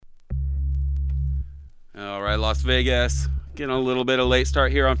right, Las Vegas. Getting a little bit of late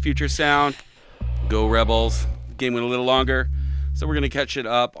start here on Future Sound. Go Rebels. Game went a little longer, so we're going to catch it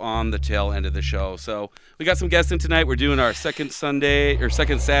up on the tail end of the show. So we got some guests in tonight. We're doing our second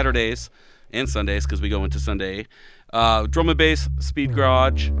Saturdays and Sundays because we go into Sunday. Drum and bass, Speed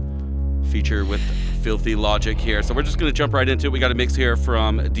Garage, feature with Filthy Logic here. So we're just going to jump right into it. We got a mix here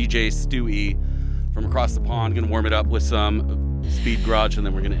from DJ Stu-E from across the pond. Going to warm it up with some Speed Garage, and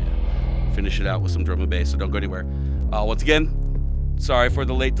then we're going to finish it out with some drum and bass. So don't go anywhere. Once again, sorry for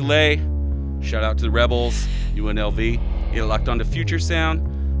the late delay. Shout out to the Rebels, UNLV. You're locked on to Future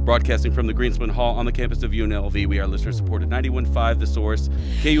Sound, broadcasting from the Greenspan Hall on the campus of UNLV. We are listener-supported 91.5 The Source,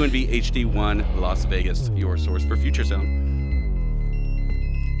 KUNV HD1, Las Vegas, your source for Future Sound.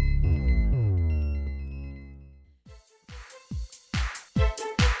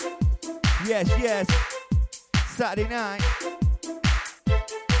 Yes, Saturday night.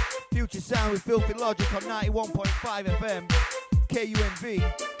 Future Sound with Filthy Logic on 91.5 FM, KUNV.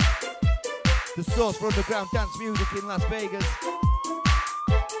 The source for underground dance music in Las Vegas.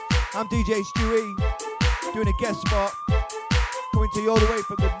 I'm DJ Stu-E, doing a guest spot, coming to you all the way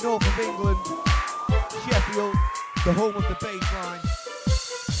from the north of England, Sheffield, the home of the bass line.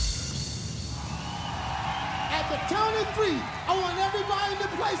 At the count of three, I want everybody in the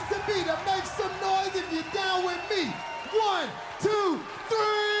place to be to make some noise if you're down with me. 1, 2, 3.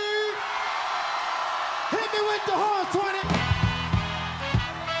 Hit me with the horn, 20.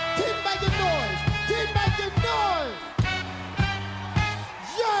 Keep making noise. Keep making noise.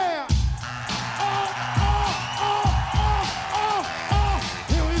 Yeah. Oh.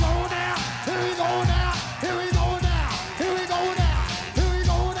 Here we go now. Here we go now. Here we go now. Here we go now. Here we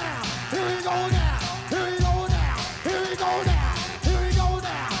go now. Here we go now. Here we go now. Here we go now. Here we go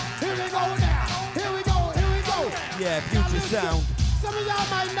now. Here we go now. Here we go. Here we go. Yeah, Future Sound. Some of y'all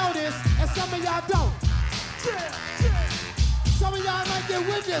might know this, and some of y'all don't. Some of y'all might get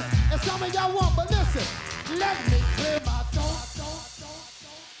with this, and some of y'all won't, but listen, let me clear my throat.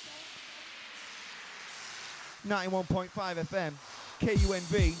 91.5 FM,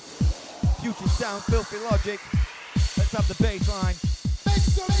 KUNV, Future Sound, Filthy Logic. Let's have the bass line. Make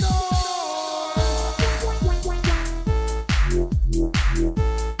some noise!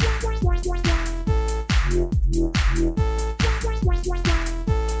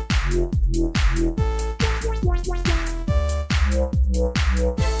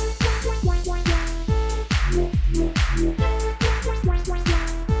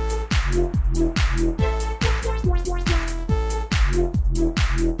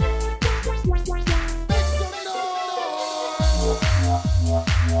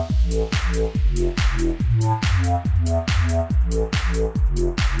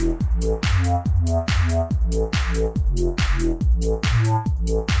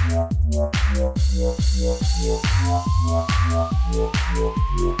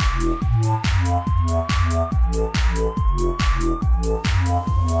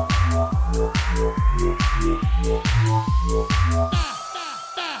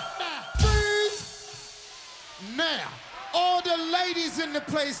 Now, all the ladies in the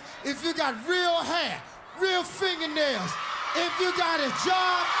place, if you got real hair, real fingernails, if you got a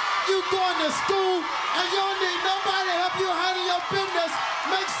job, you going to school, and you don't need nobody to help you handle your business,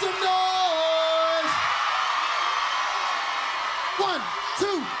 make some noise. 1,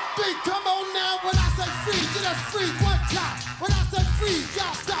 2, 3, come on now. When I say freeze, you just freeze one time. When I say freeze,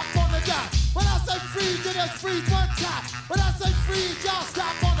 y'all stop on the dime. When I say freeze, you just freeze one time. When I say freeze, y'all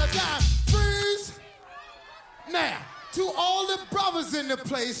stop on the dime. Freeze. Now, to all the brothers in the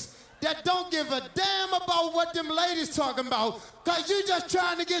place that don't give a damn about what them ladies talking about, cause you just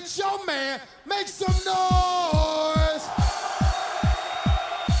trying to get your man, make some noise.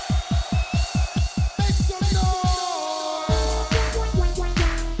 Make some noise.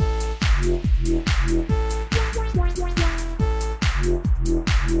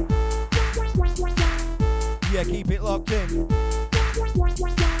 Yeah, keep it locked in.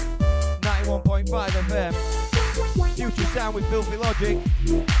 91.5 FM. Future Sound with Filthy Logic.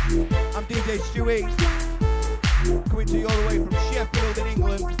 I'm DJ Stu-E, coming to you all the way from Sheffield in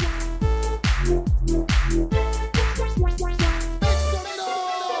England.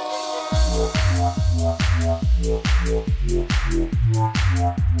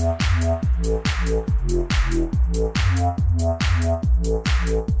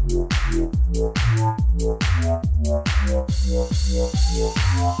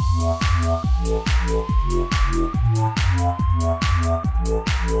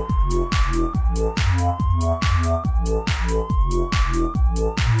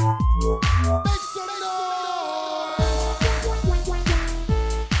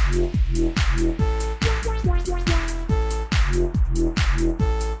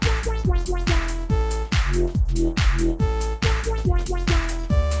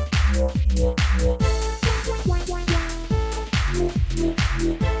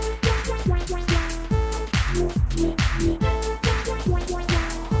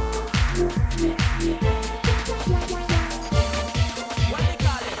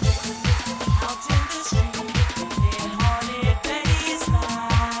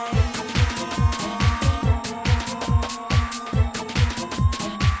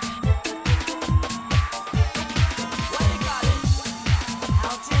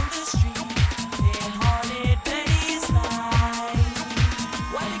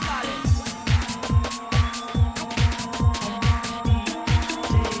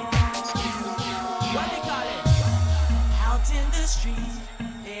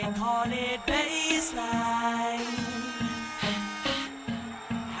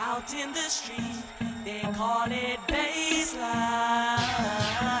 Out in the street, they call it baseline.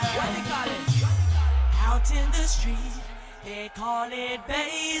 What they call it? Out in the street, they call it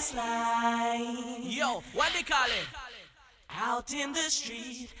baseline. Yo, what they call it? Out in the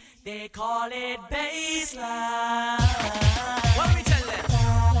street, they call it baseline. What we tell them?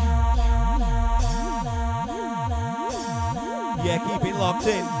 Yeah, keep it locked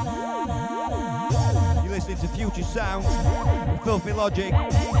in. You're listening to Future Sound with Filthy Logic.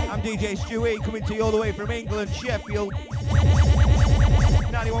 I'm DJ Stu-E coming to you all the way from England, Sheffield.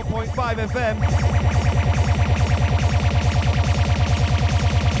 91.5 FM.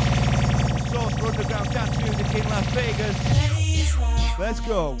 Source for underground dance music in Las Vegas. Let's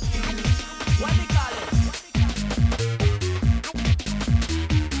go. What they call it?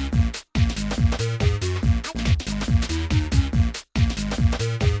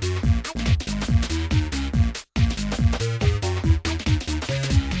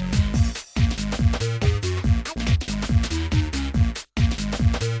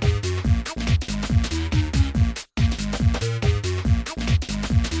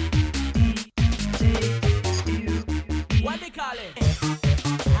 What they call it?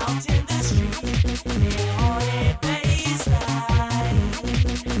 Out in the street, they call it baseline.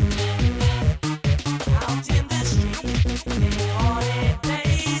 Out in the street, they call it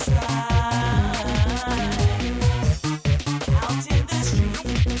baseline. Out in the street,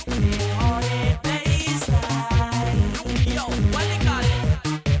 they call it baseline. Yo, what they call it?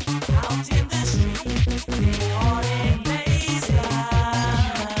 Out in the street, they call it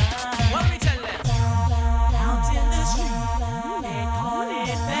baseline. What we tell them? Out in the street, they call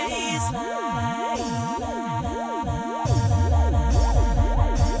it baseline.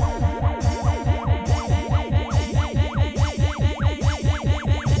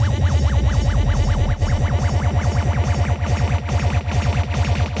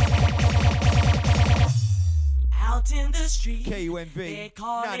 Out in the street, KUNV they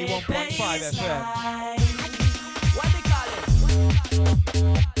call 91.5 it FM. baseline. What they call it?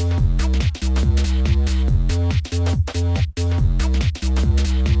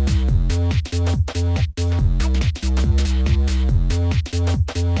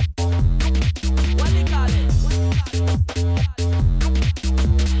 What they call it?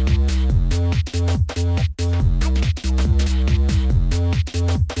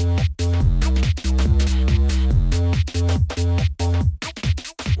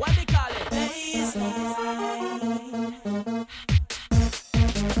 What they call it?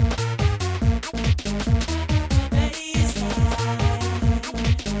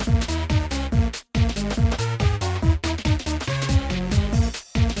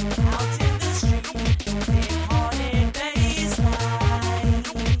 Out in the street, they call it baseline.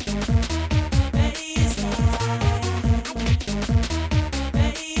 Baseline.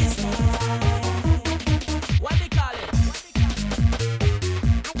 What they call it? What they call it?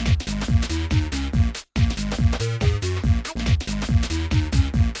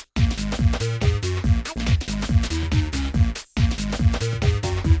 Out in the street, they call it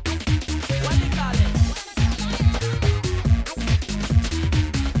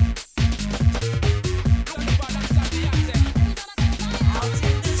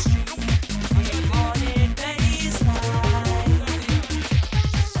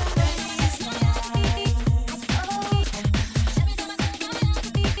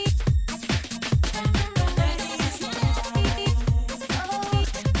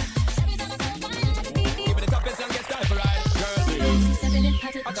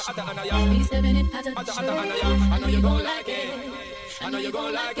I know you gon' like it. I know you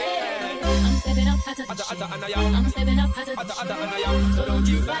gon' like it. I'm stepping up, I'm stepping up, so don't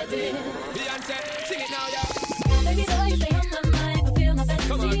you fight it. Beyonce, sing it now, yeah. Baby, though you stay on my mind, fulfill my fantasy.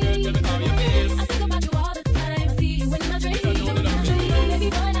 Come on, girl, tell me how you feel. I think about you all the time, I see you in my dreams. Baby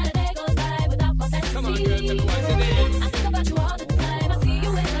boy, not a day goes by without my fantasy. Come on, girl, tell me what's your name. I think about you all the time, I see you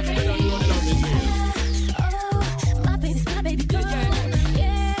in my dreams. Oh, my baby girl.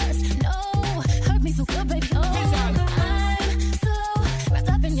 Yes, no, hurt me so good, baby. Oh, I'm so wrapped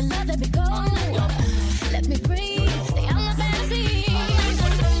up in your love, let me go. Let me breathe, stay on my fantasy.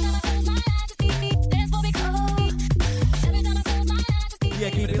 Yeah,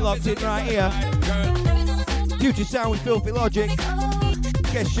 keep it locked in right here. Future Sound with Filthy Logic.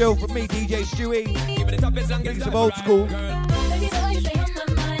 Guest show from me, DJ Stu-E. Mix of old school. Baby, though you stay on my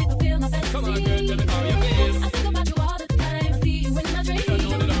mind, fulfill my fantasy. Come on, girl, tell me how you feel. I think about you all the time, I see you in my dreams.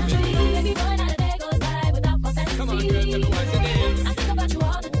 Baby boy, not a day goes by without my fantasy. Come on, girl, tell me what's your name. I think about you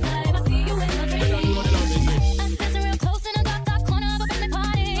all the time, I see you in my dreams. I'm dancing real close in a dark corner of a family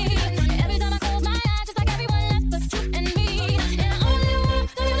party. Every time I close my eyes, it's like everyone left but you and me. And I only want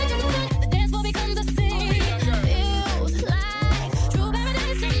to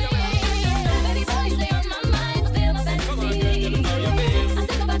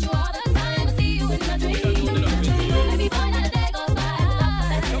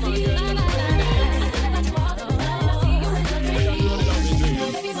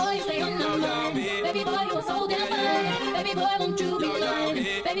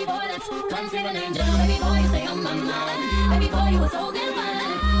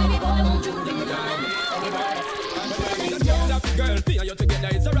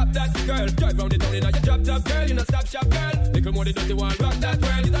top girl, you not stop shop girl. Little more the dirty one, rock that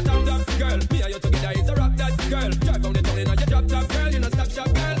world. It's a top girl. Me and you together, it's a rock that girl. Drive down the town in a your drop top girl, you not stop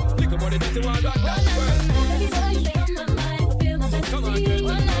shop girl. Little more the dirty one, rock that world. Every boy you stay on my mind, fulfill my fantasy. Come on, girl.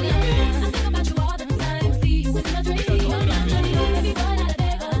 Oh, na, na, na. I think about you all the time, see you in my dreams. Oh, na, na, na. Every boy that I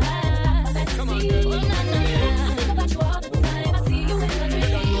beg of fantasy. Come on, girl. Oh, na, na, na. I think about you all the time, I see you in my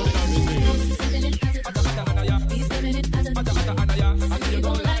dreams. Stepping in positive, be stepping in positive. I know you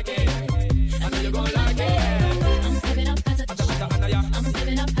gon' like it. I know you gon' like it. I'm stepping up positive. I'm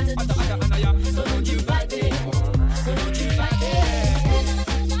stepping up positive. So don't you fight it. So don't you fight it.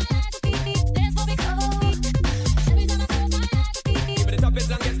 Dance for me, cold. Every time I close my eyes, Give me the top and get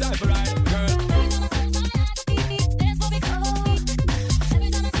started, right, girl. dance for me, cold.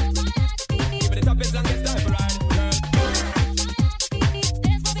 Every time I close my eyes, Give me the top and get started, right, girl. dance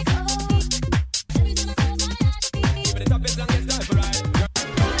for me, cold. Every time I close my eyes, Give me the top and get started, right, girl. dance for me, cold. Every time I close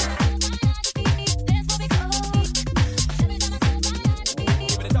my eyes,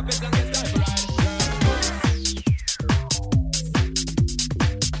 Give me the top and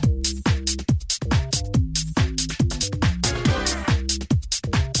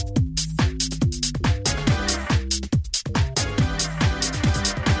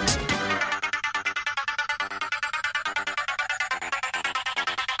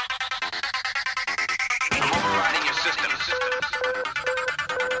started, right,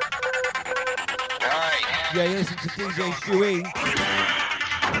 girl. Yeah, you listen to DJ Stu-E.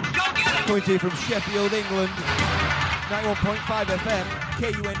 Coming to you from Sheffield, England. 91.5 FM,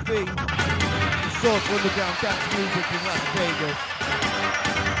 KUNV. The source for underground dance music in Las Vegas.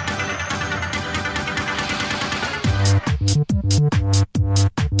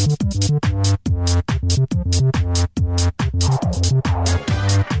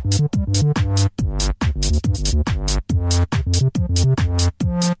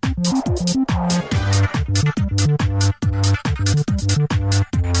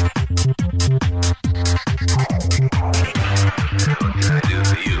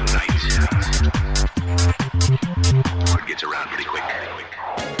 Gets around pretty quick.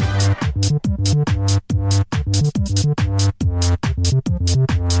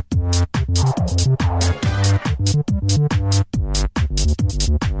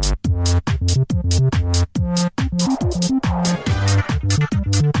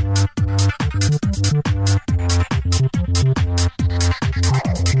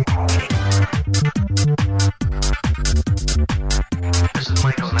 This is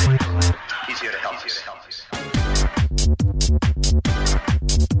Michael Knight. He's here to help us.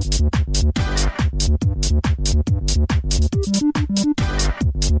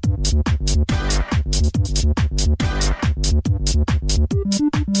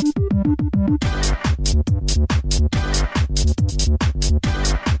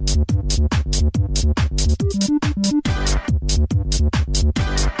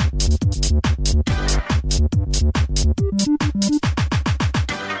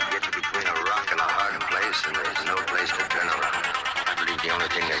 Get you between a rock and a hard place, and there's no place to turn around. I believe the only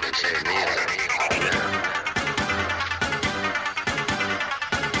thing that can save me is I do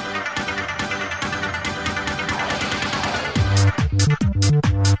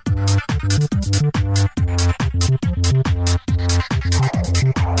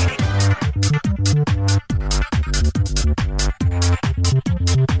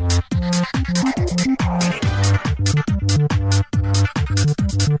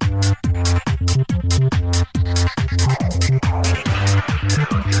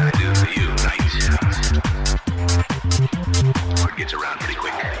for you, Knight. Word gets around pretty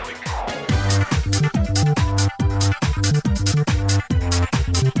quick.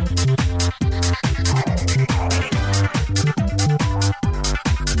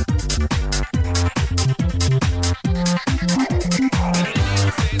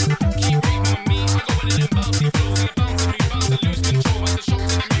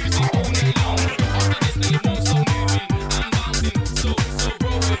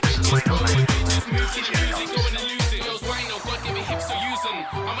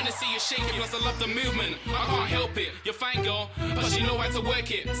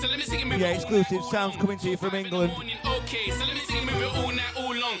 Yeah, exclusive sounds coming to you from England. Okay, so let me see you move it all night,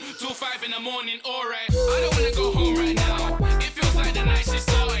 all long, till 5 in the morning. Alright, I don't wanna go home right now. It feels like the night just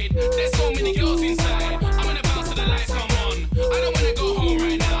started. There's so many girls inside. I'm gonna bounce till the lights come on. I don't wanna go home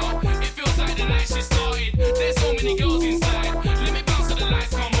right now. It feels like the night just started. There's so many girls inside. Let me bounce till the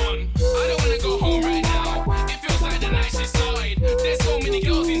lights come on. I don't wanna go home right now. It feels like the night just started. There's so many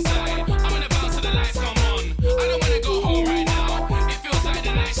girls inside. I'm gonna bounce till the lights come on. I don't wanna go home right now. It feels like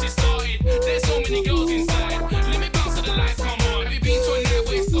the night just started. There's so many girls inside. Let me bounce till the lights come on. Have you been to a night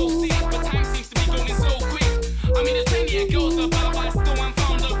where it's so sick, but time seems to be going so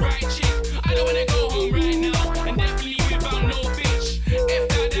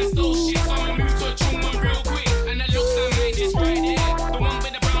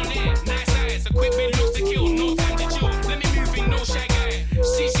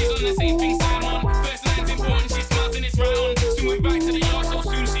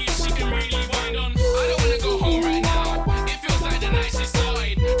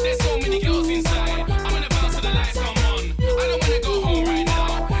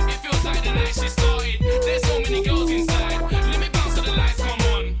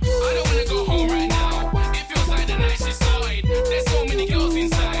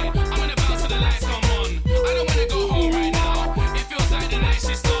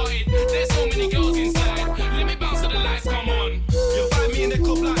the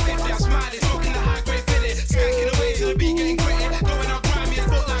club like 50, I'm smiling, smoking the high grade Philly, skanking away to the beat, getting gritty, going on grimy as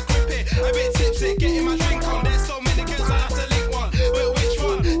foot like grippy, a bit tipsy, getting my drink on. There's so many girls I have to link one, but which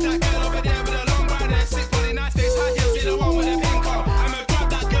one? That girl over there with a long brown hair, sick body, nice face, high heels, see the one with the pink on. I'ma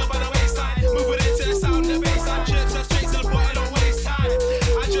grab that girl by the waistline, move with it to the sound of the bass line, chirps her straight to the point, I don't waste time.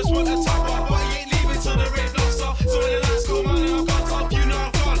 I just want the top off, but he ain't leaving till the red blocks off. So when the lights come on and I've got top, you know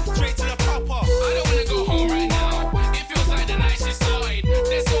I've gone straight to the pop off. I don't wanna go home right now. It feels like the night just started.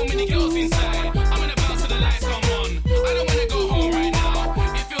 There's so many girls inside. I'm gonna bounce till the lights come on. I don't wanna go home right now.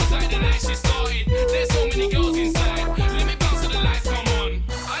 It feels like the night just started. There's so many girls inside. Let me bounce till the lights come on.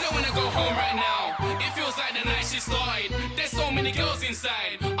 I don't wanna go home right now. It feels like the night just started. There's so many girls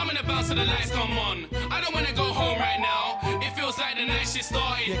inside. I'm gonna bounce till the lights come on. I don't wanna go home right now. It feels like the night just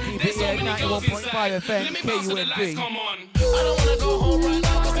started. There's so many girls inside. Let me bounce till the lights come on. I don't wanna go home right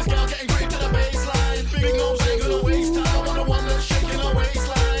now, cause this girl getting great to the baseline. Big nose ain't gonna waste time, I want the one that's shaking her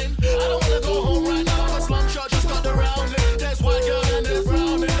waistline. I don't wanna go home right now, cause long shot just got the round in. There's white girl and there's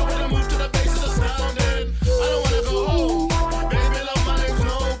brown in. The way they move to the bass is astounding. I don't wanna go home, baby love, my name's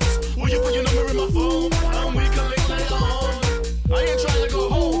Nopes. Will you put your number in my phone, and we can link later on. I ain't trying to go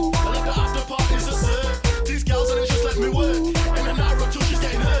home, I left the after parties to serve. These gals and they just let me work, in an hour or two she's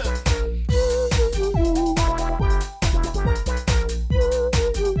getting hurt.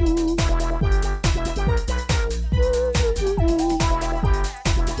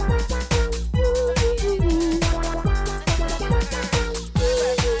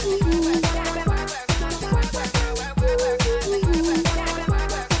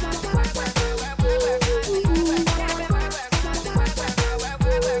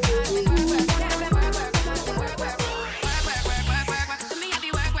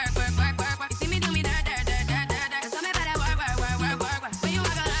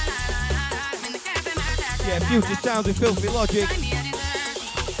 Yeah, Future Sounds with Filthy Logic.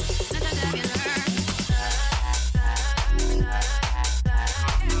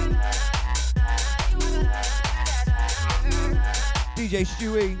 DJ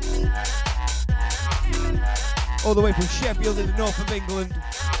Stu-E. All the way from Sheffield in the north of England.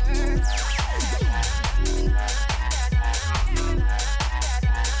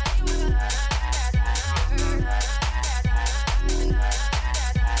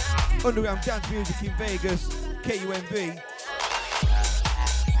 Underground dance music in Vegas, KUNV.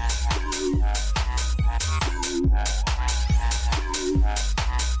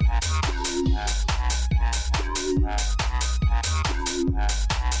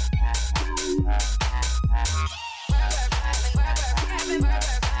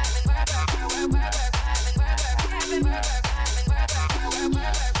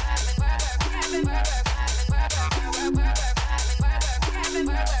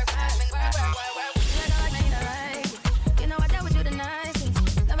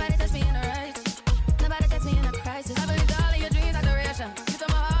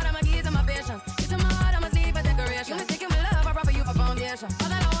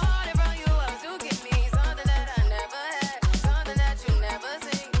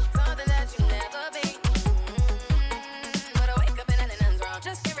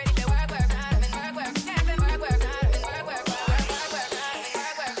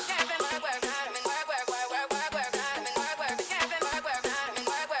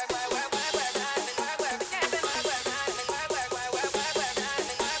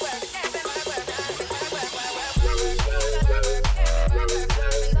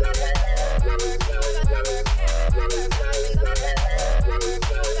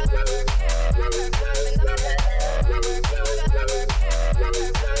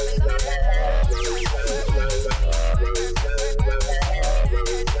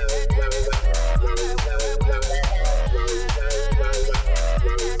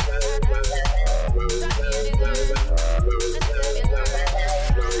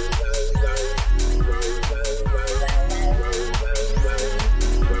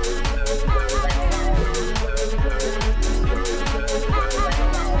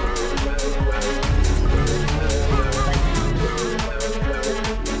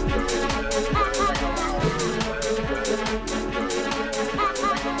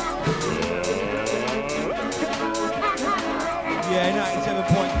 Yeah,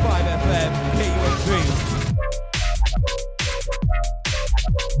 97.5 FM, KUNV.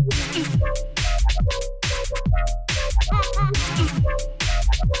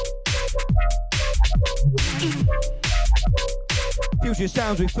 Future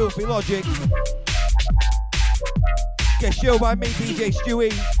Sounds with Filthy Logic. Get show by me, DJ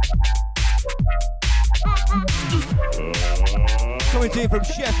Stu-E. Coming to you from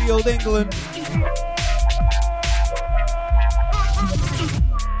Sheffield, England.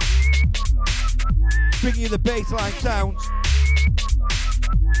 Bringing you the baseline sounds.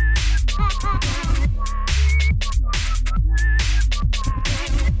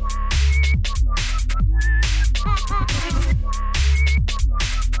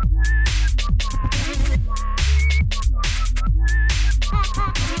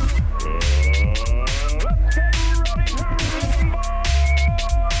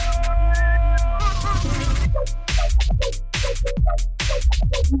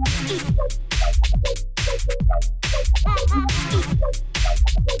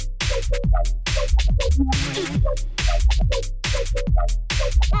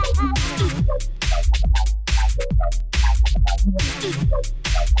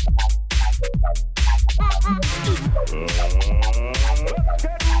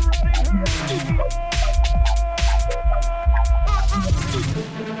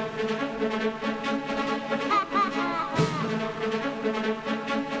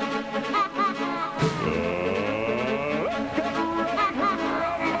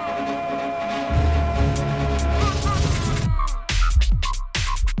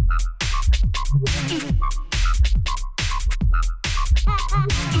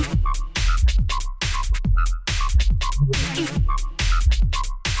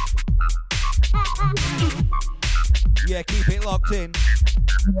 Yeah, keep it locked in.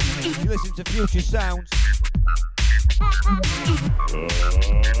 You listen to Future Sounds.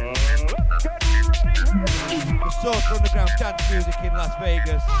 The source for underground dance music in Las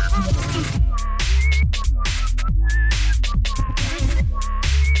Vegas.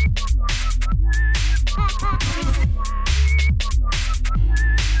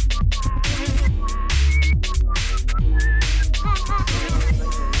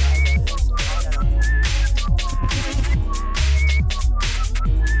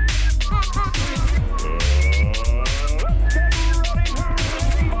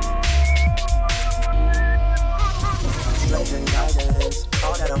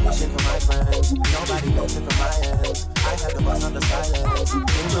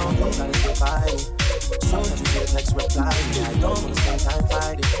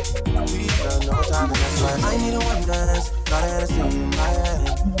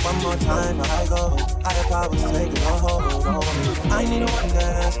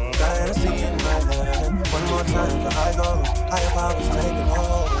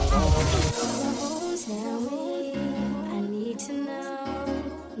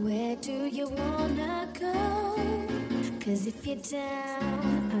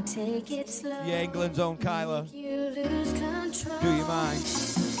 Yeah, England's own Kyla. Do you mind?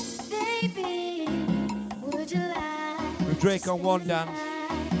 Baby, would you like with Drake on One Dance.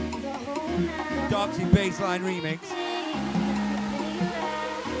 Darksy Bassline Remix.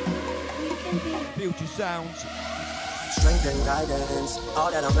 Future Sounds. Strength and guidance,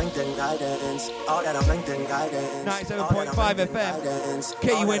 all that I'm strength and guidance, all that I'm strength and guidance. 97.5 FM,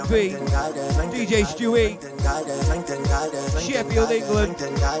 KUNV, DJ Stu-E, Sheffield, England.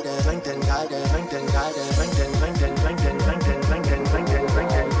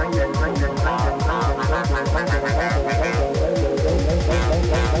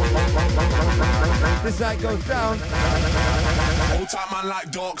 This side goes down. Old time man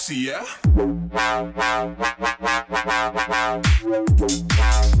like Darksy, yeah?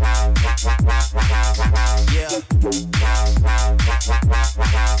 Yeah.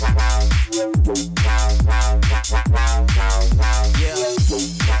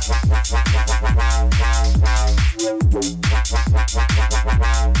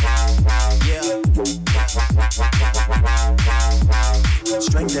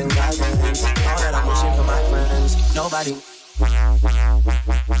 Strength and guidance, all that I'm wishing for my friends. Nobody.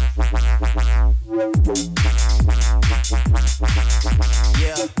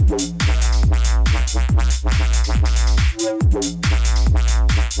 Yeah.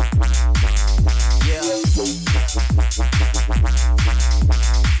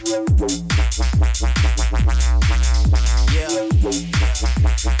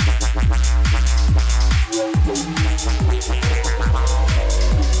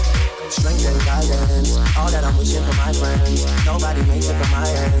 Strength and guidance, all that I'm wishing for my friends. Nobody makes it from my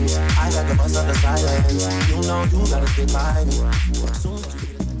end. I got the bust of the silence. You know you gotta stick by me.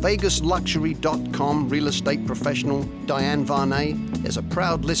 VegasLuxury.com real estate professional Diane Varney is a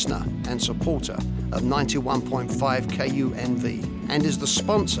proud listener and supporter of 91.5 KUNV and is the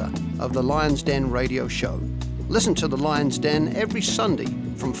sponsor of the Lion's Den radio show. Listen to the Lion's Den every Sunday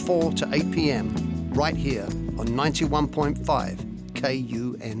from 4 to 8 p.m. right here on 91.5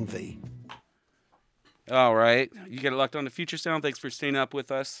 KUNV. All right. You get it locked on to Future Sound. Thanks for staying up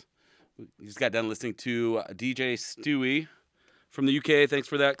with us. We just got done listening to DJ Stu-E from the UK. Thanks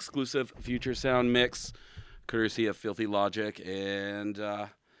for that exclusive Future Sound mix, courtesy of Filthy Logic. And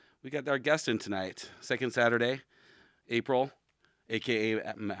we got our guest in tonight, second Saturday, April, a.k.a.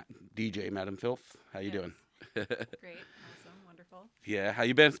 DJ Madam Filth. How you doing? Great, awesome, wonderful. Yeah, how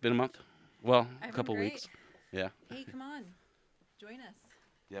you been? It's been a month. Well, a I've couple been great. weeks. Yeah. Hey, come on, join us.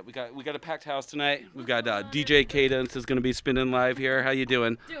 Yeah, we got a packed house tonight. We've got DJ KAYDENCE is going to be spinning live here. How you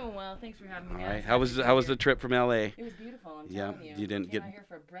doing? Doing well. Thanks for having me. All right. How was the trip from LA? It was beautiful. I'm telling you. You didn't Came get out here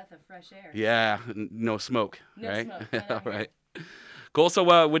for a breath of fresh air. Yeah, no smoke, No right? smoke. All right. Cool. So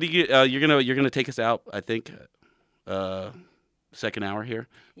what do you you're gonna take us out, I think, second hour here.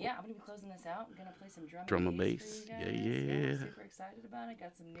 Yeah, I'm gonna be closing this out. I'm gonna play some Drum and bass. bass. For you guys. Yeah. I'm super excited about it.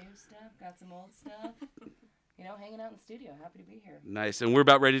 Got some new stuff. Got some old stuff. You know, hanging out in the studio. Happy to be here. Nice. And we're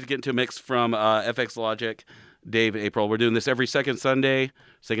about ready to get into a mix from FX Logic, Dave, April. We're doing this every second Saturday,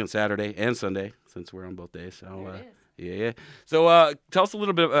 and Sunday, since we're on both days. So There it is. yeah. So tell us a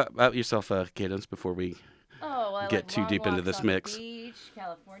little bit about yourself, KAYDENCE, before we Oh, well, I get like too long deep into walks this on mix. The beach.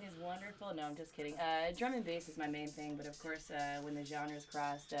 California's wonderful. No, I'm just kidding. Drum and bass is my main thing, but of course, when the genres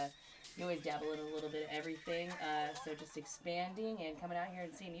crossed, you always dabble in a little bit of everything. So just expanding and coming out here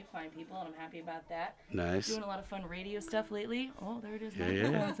and seeing you fine people, and I'm happy about that. Nice. Doing a lot of fun radio stuff lately. Oh, there it is.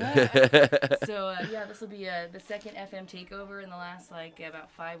 Yeah. So this will be the second FM takeover in the last about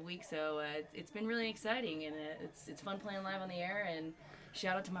 5 weeks. So it's been really exciting, and it's fun playing live on the air. And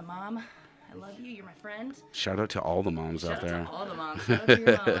shout out to my mom. I love you. You're my friend. Shout out to all the moms out there. Shout out to all the moms. Shout out to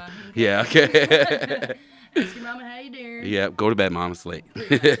your mama. Okay? Yeah, okay. Ask your mama how you doing. Yeah, go to bed, Mom. It's late.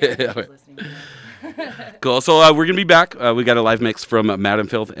 Listening. Cool. So we're going to be back. We got a live mix from Madam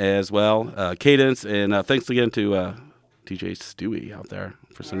Filth as well. KAYDENCE, and thanks again to DJ Stu-E out there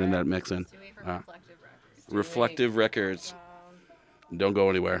for sending that mix in. Stu-E from Reflective Records. Reflective Records. Don't go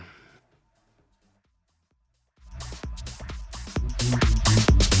anywhere.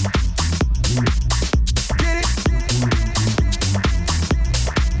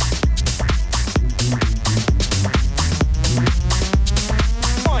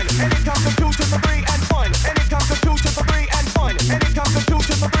 And it comes to 2 to the 3 and fun. And it comes to 2 to the 3 and fun. And it comes to 2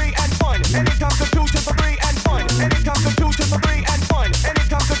 to the 3 and fun. And it comes to 2 to the 3 and fun. And it comes to 2 to the 3 and fun. And it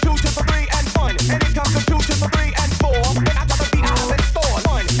comes to 2 to the 3 and fun. And it comes to 2 to the 3 and 4. Then I got the beat I have in store.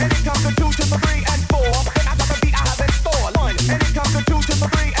 Fun. And it comes to 2 to the 3 and 4. Then I got the beat I have in store. Fun. And it comes to 2 to the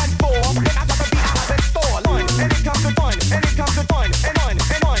 3 and 4. Then I got the beat I have in store. Fun. And it comes to fun. And it comes to fun. And fun.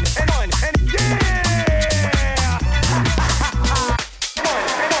 And fun. And fun. And yeah.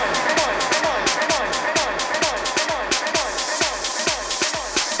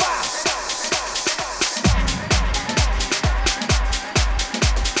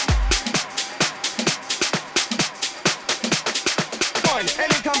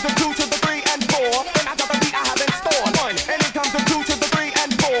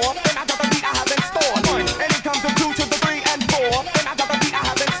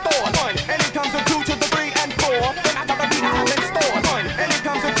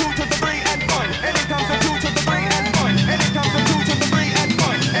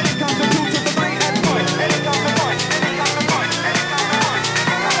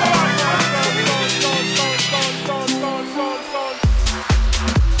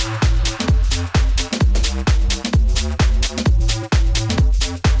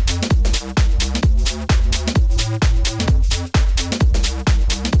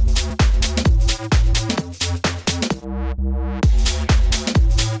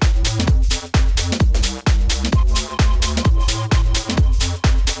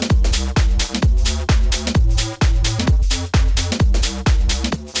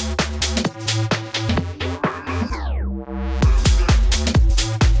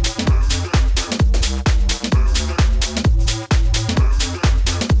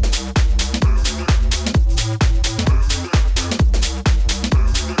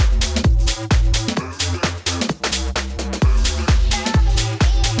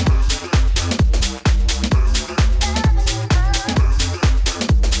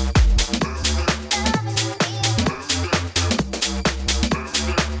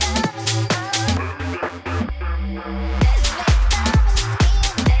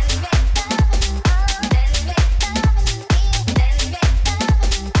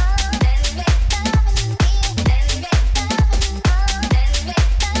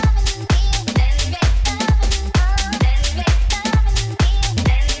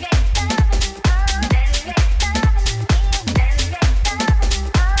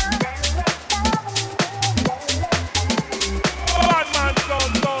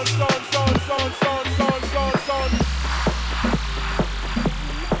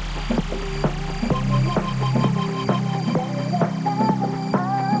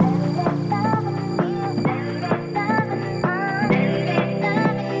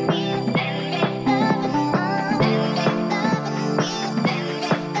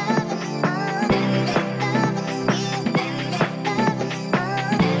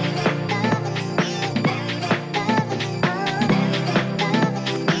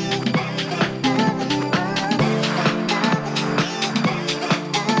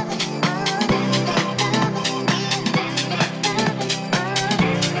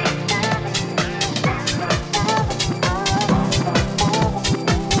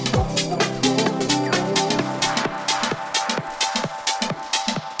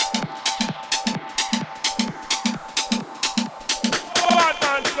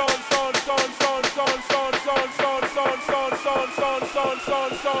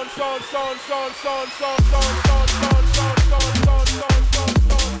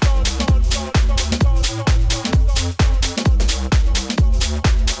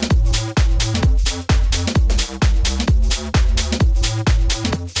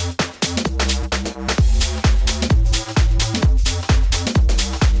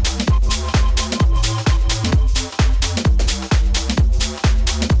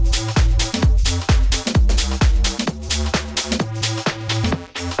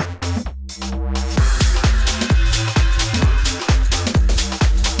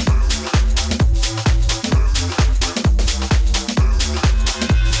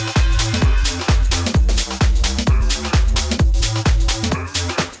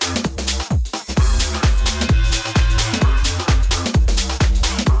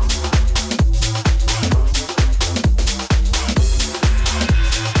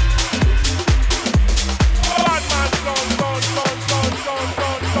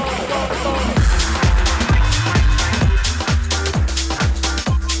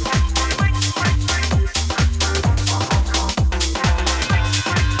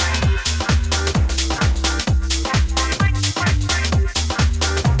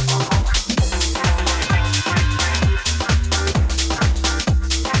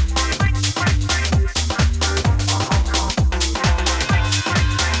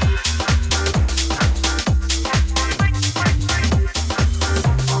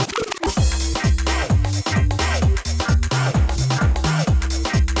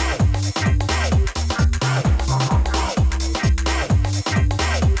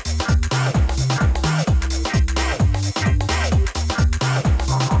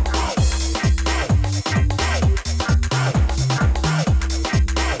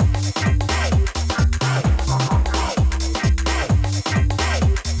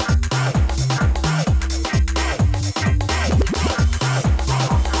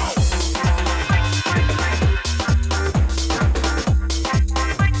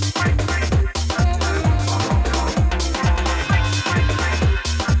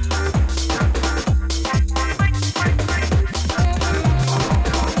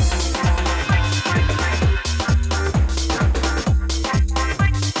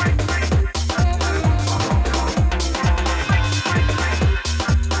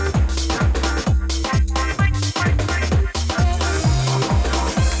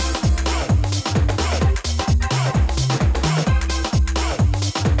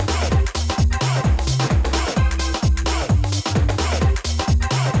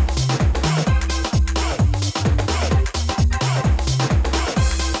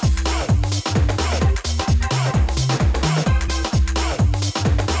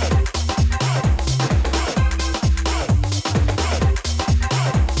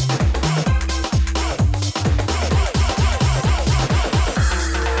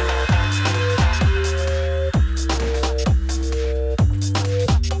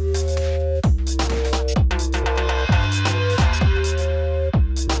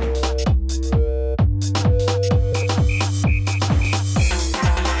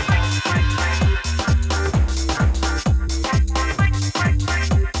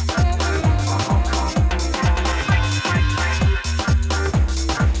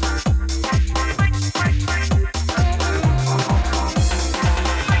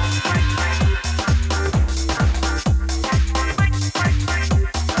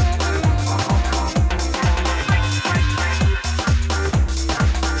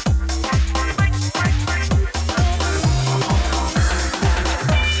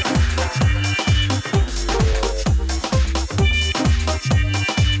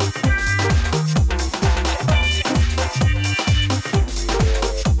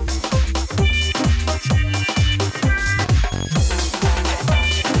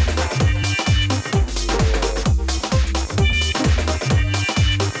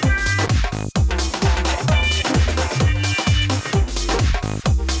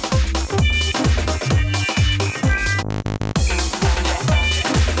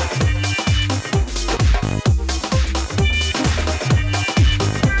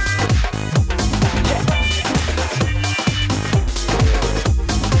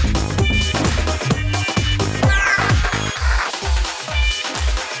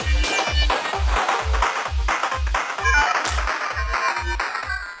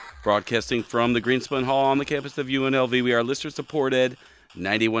 Broadcasting from the Greenspun Hall on the campus of UNLV, we are listener-supported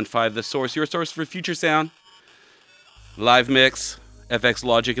 91.5 The Source, your source for future sound. Live mix, FX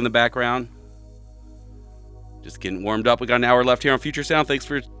Logic in the background. Just getting warmed up. We got an hour left here on Future Sound. Thanks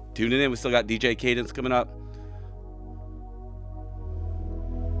for tuning in. We still got DJ Cadence coming up.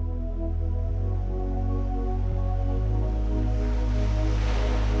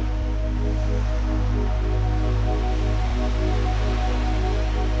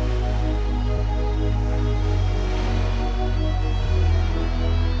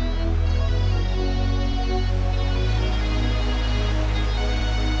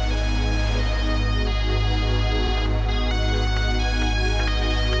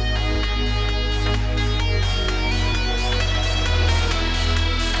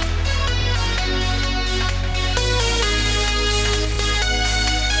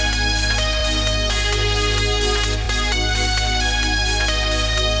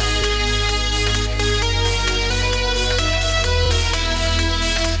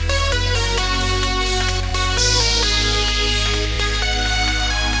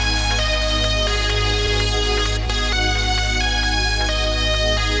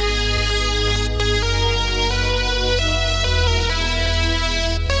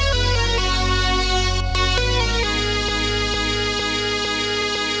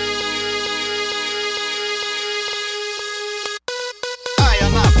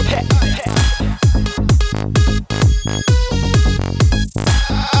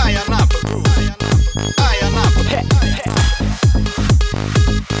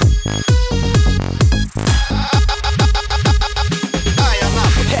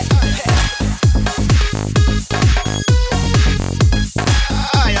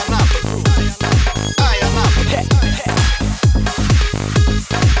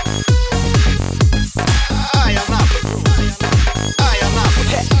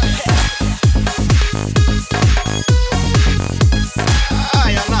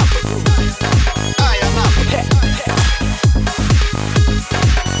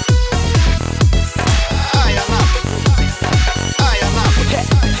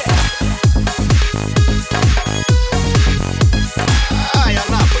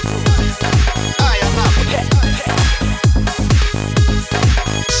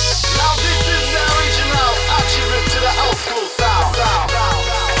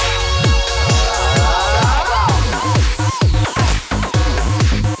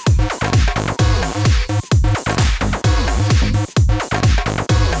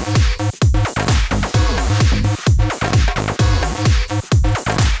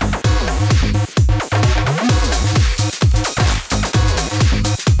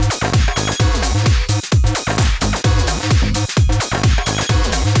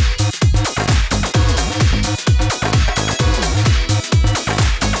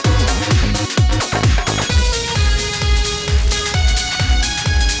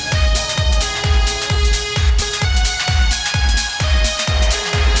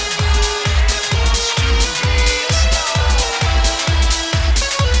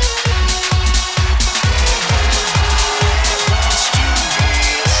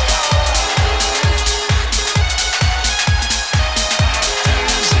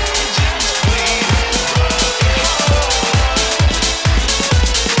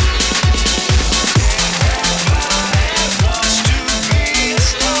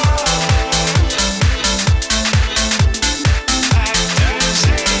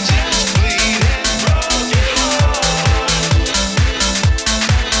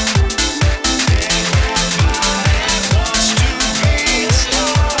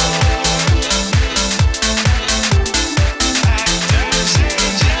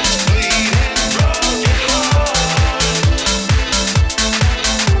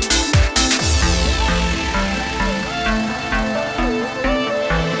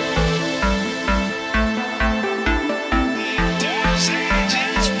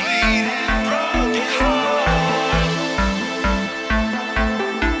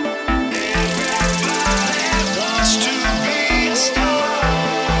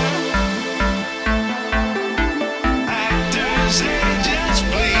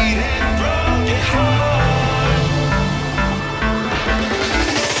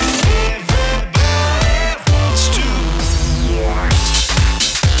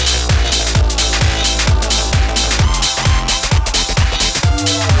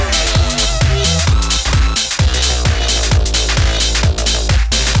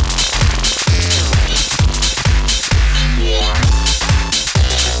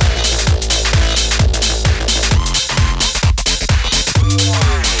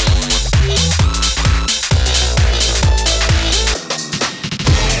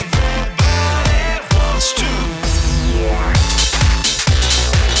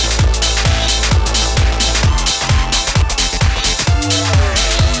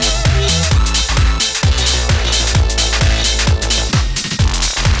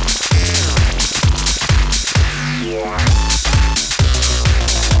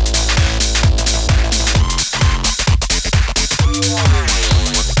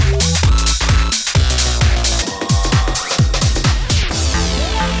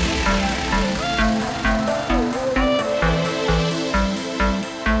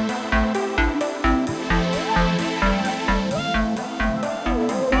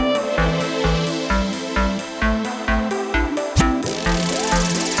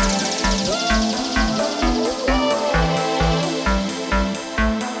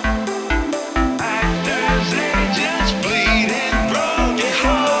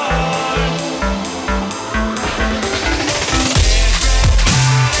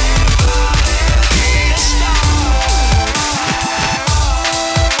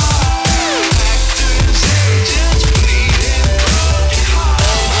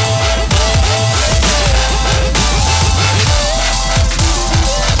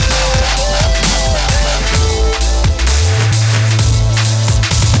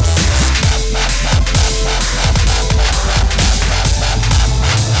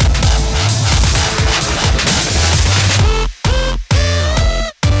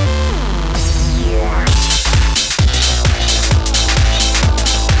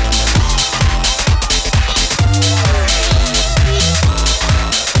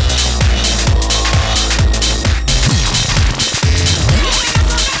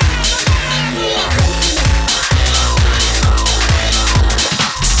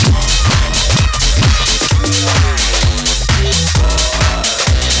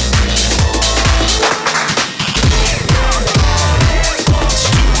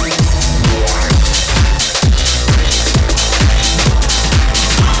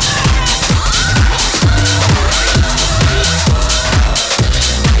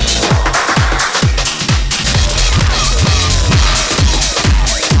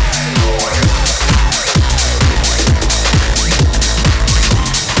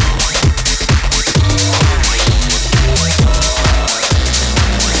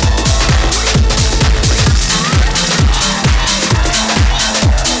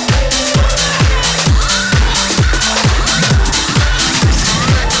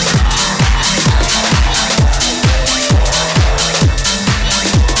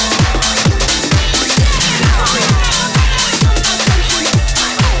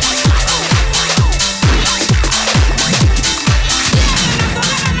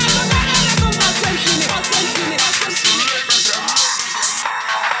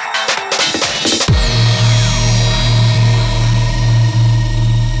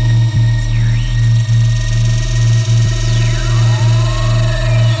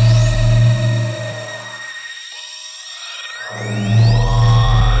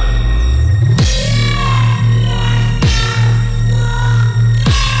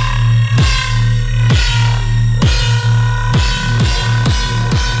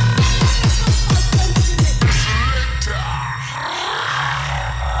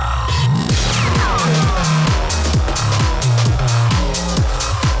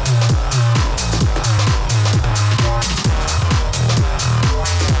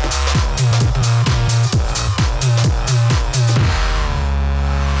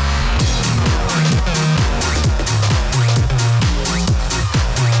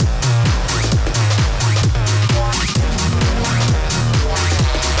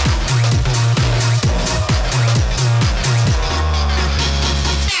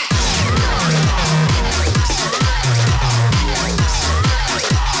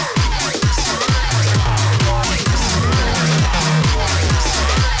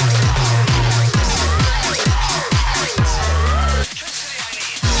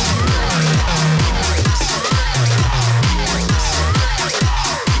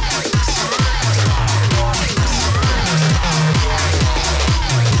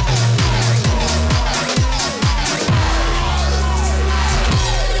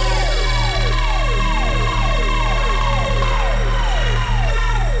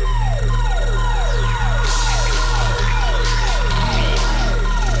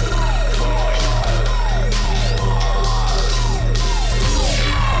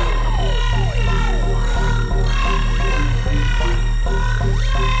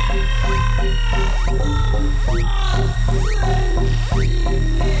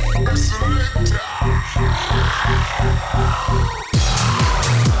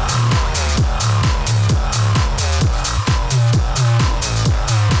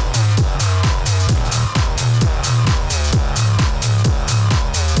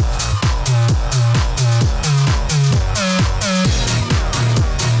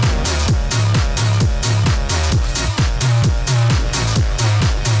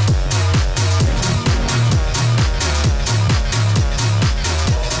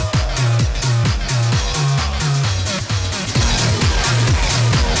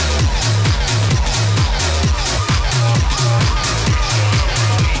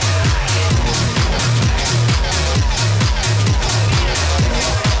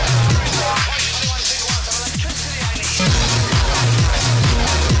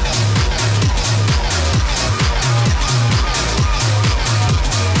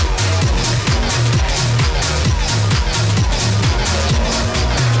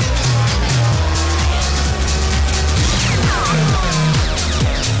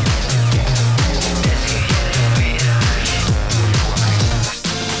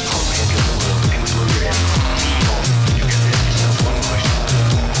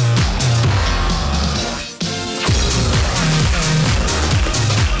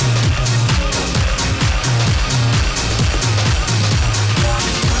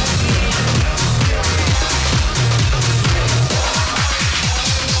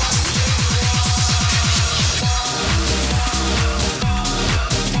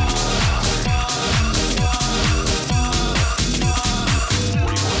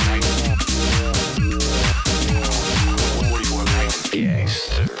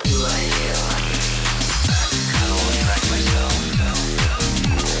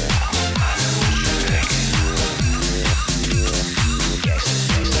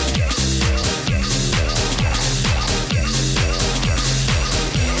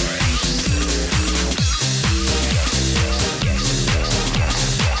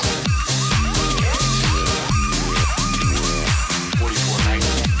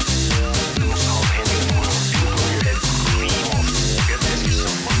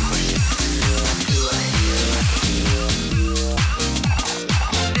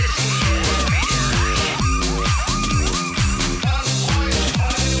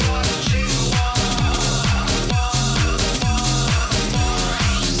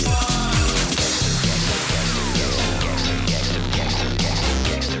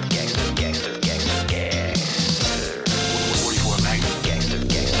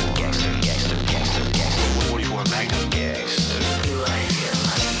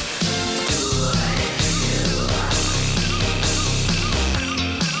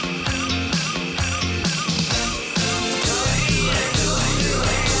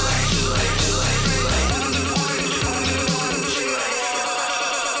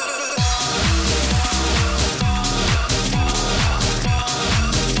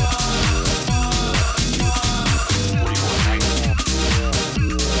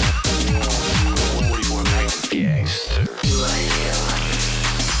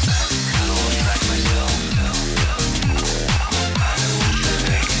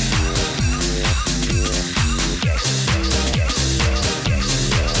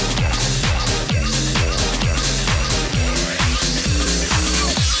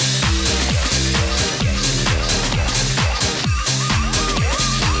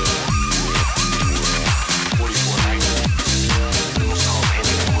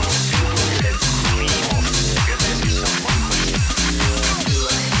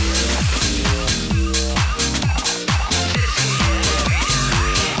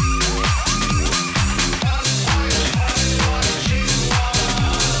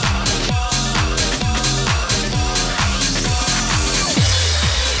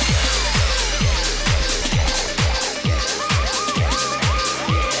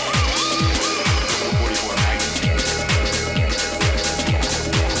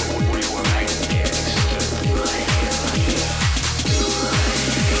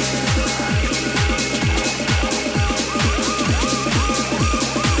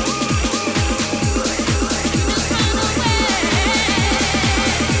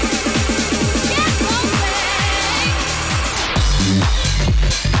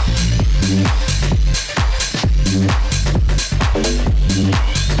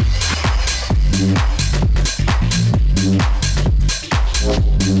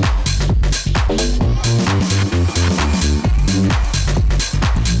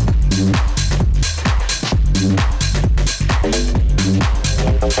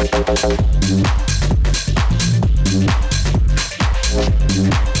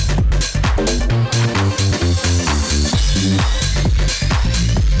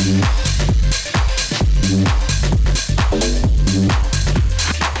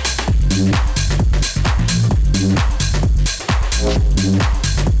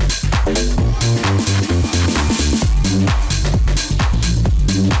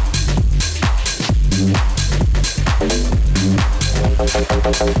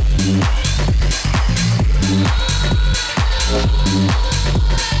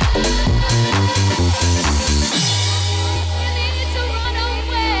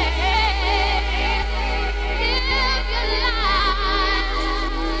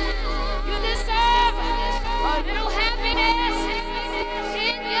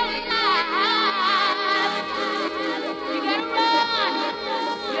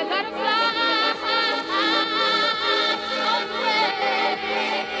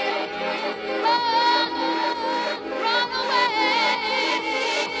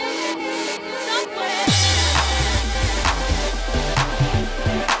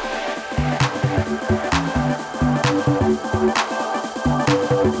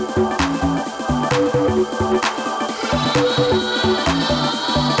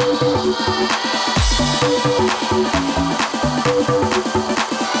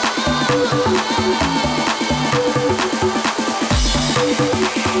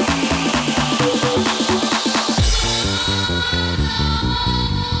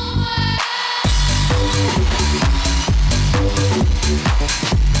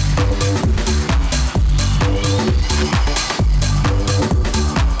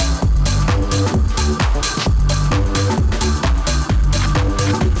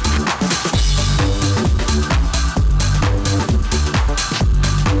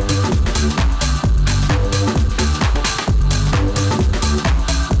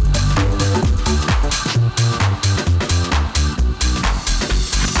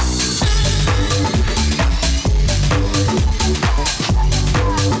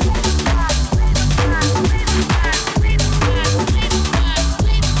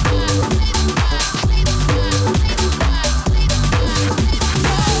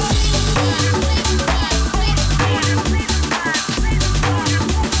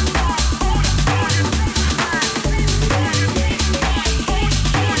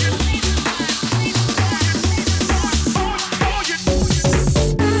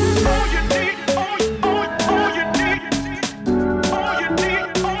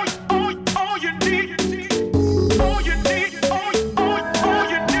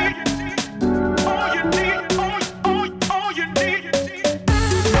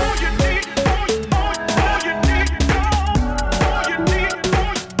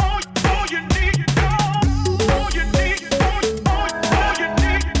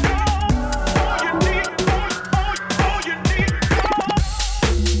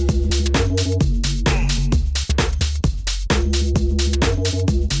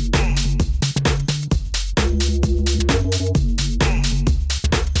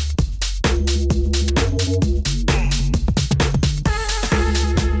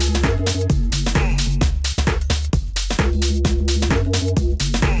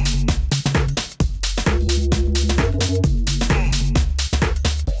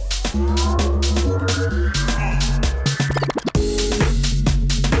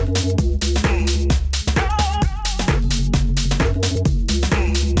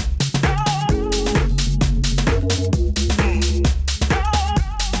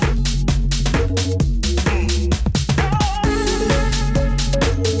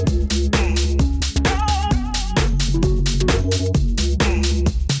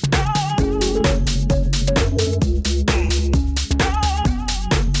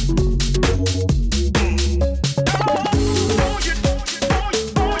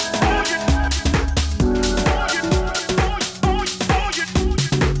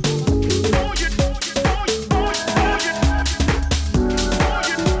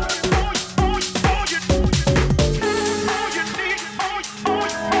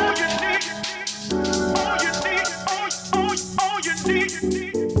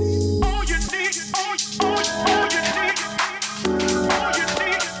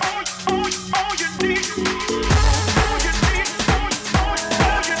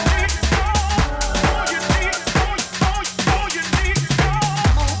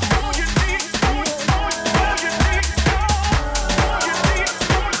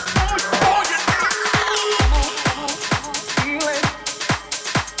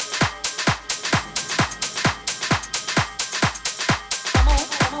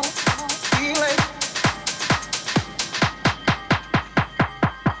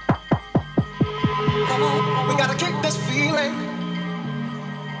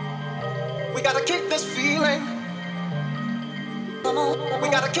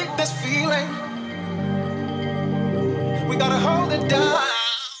 gotta keep this feeling. We gotta hold it down.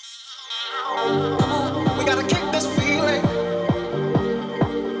 We gotta keep this feeling.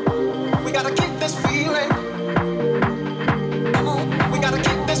 We gotta keep this feeling. We gotta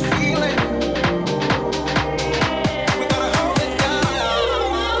keep this feeling. We gotta hold it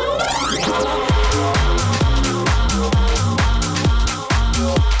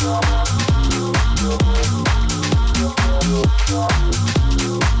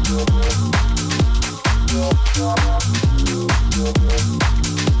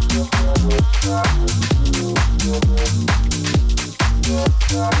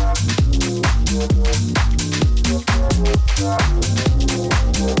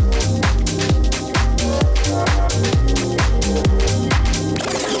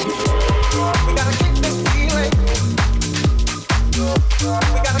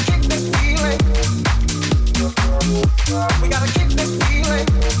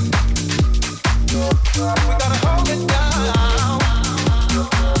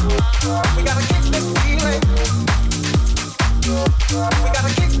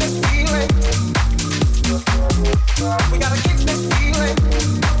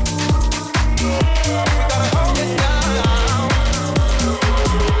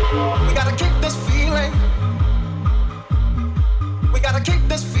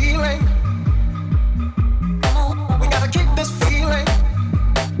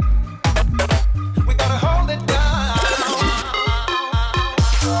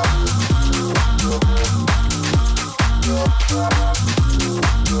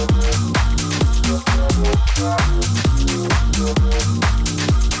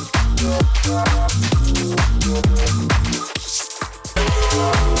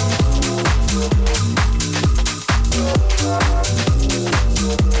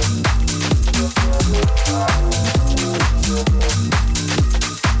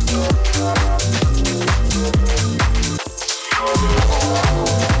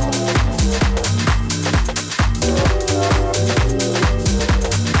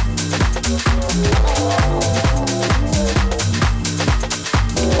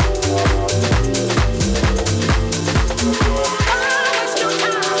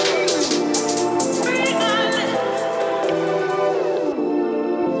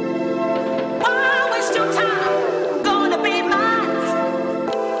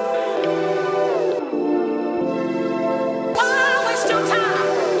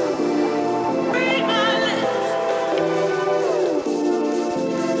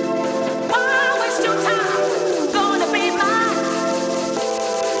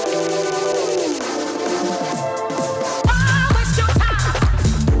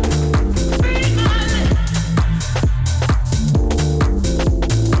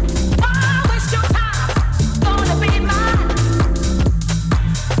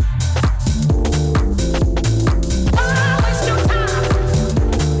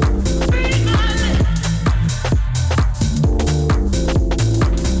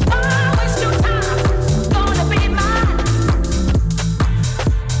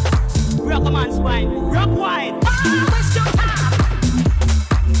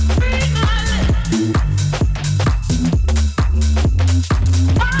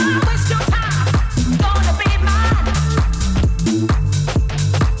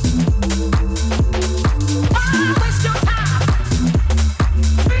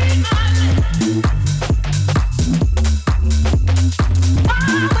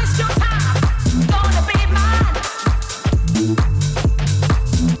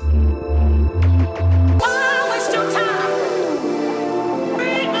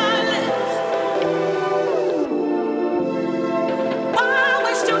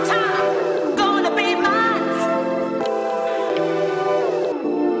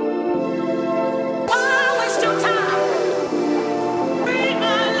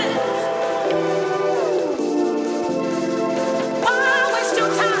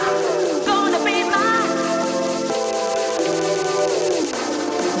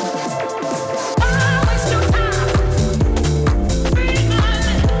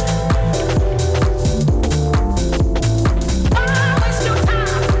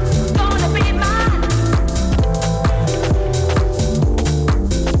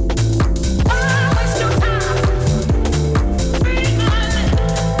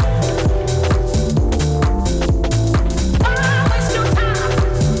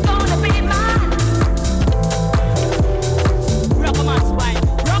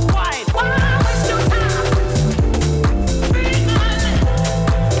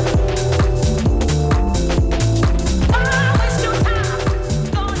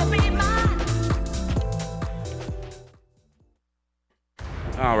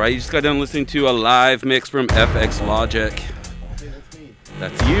All right, you just got done listening to a live mix from FX Logic.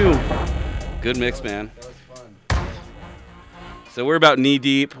 That's you. Good mix, man. So we're about knee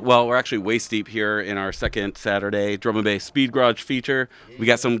deep. Well, we're actually waist deep here in our second Saturday Drum and Bass Speed Garage feature. We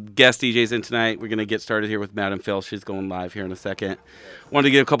got some guest DJs in tonight. We're going to get started here with Madam Phil. She's going live here in a second. Wanted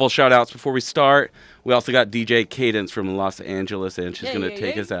to give a couple of shout outs before we start. We also got DJ Kadence from Los Angeles, and she's going to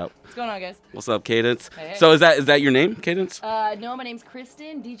take us out. What's going on, guys? What's up, Kadence? Hey. So is that your name, Kadence? No, my name's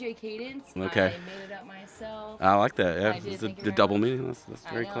Kristen, DJ Kadence. Okay. I made it up myself. I like that. Yeah, I did, it's the double meaning. That's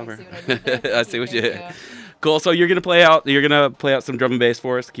very clever. I see what I did there. I see what you Thank did. you. Cool. So you're gonna play out some drum and bass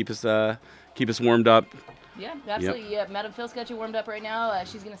for us. Keep us warmed up. Yeah, absolutely. Yep. Madam Phil's got you warmed up right now.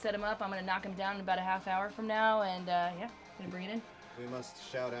 She's gonna set him up. I'm gonna knock him down in about a half hour from now, and gonna bring it in. We must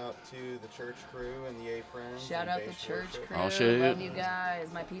shout out to the church crew and the A friends. Shout out the church crew. I'll show you. Love you guys,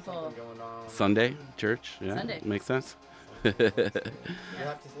 my people. Sunday church. Yeah. Sunday. Makes sense. You'll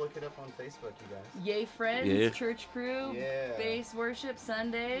have to look it up on Facebook, you guys. Yay Friends, Yeah. Church Crew, Bass Worship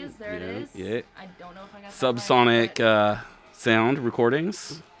Sundays. There it is. Yeah. I don't know if I got Subsonic that right, sound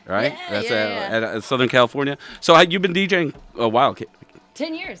recordings. Right. Yeah, That's yeah. at Southern California. So you've been DJing a while.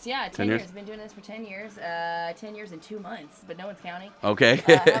 10 years, yeah, 10 years? years. Been doing this for 10 years. 10 years and 2 months, but no one's counting. Okay.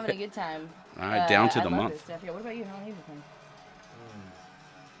 Having a good time. All right, down to the I love month. this stuff. Yeah, what about you? How long have you been playing?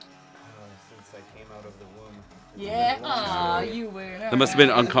 Since I came out of the womb. Yeah, aw, you were. That must have been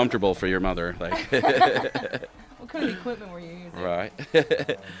uncomfortable for your mother. Like. What kind of equipment were you using? Right. Don't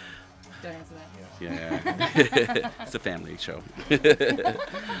answer that. Yeah. It's a family show.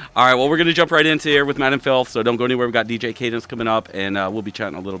 All right, well, we're going to jump right into here with Madam Phil, so don't go anywhere. We've got DJ Kadence coming up, and we'll be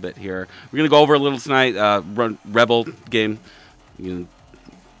chatting a little bit here. We're going to go over a little tonight, Rebel game. You can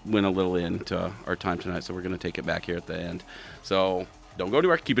win a little into our time tonight, so we're going to take it back here at the end. So don't go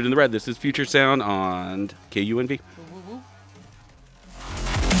anywhere. Keep it in the red. This is Future Sound on KUNV.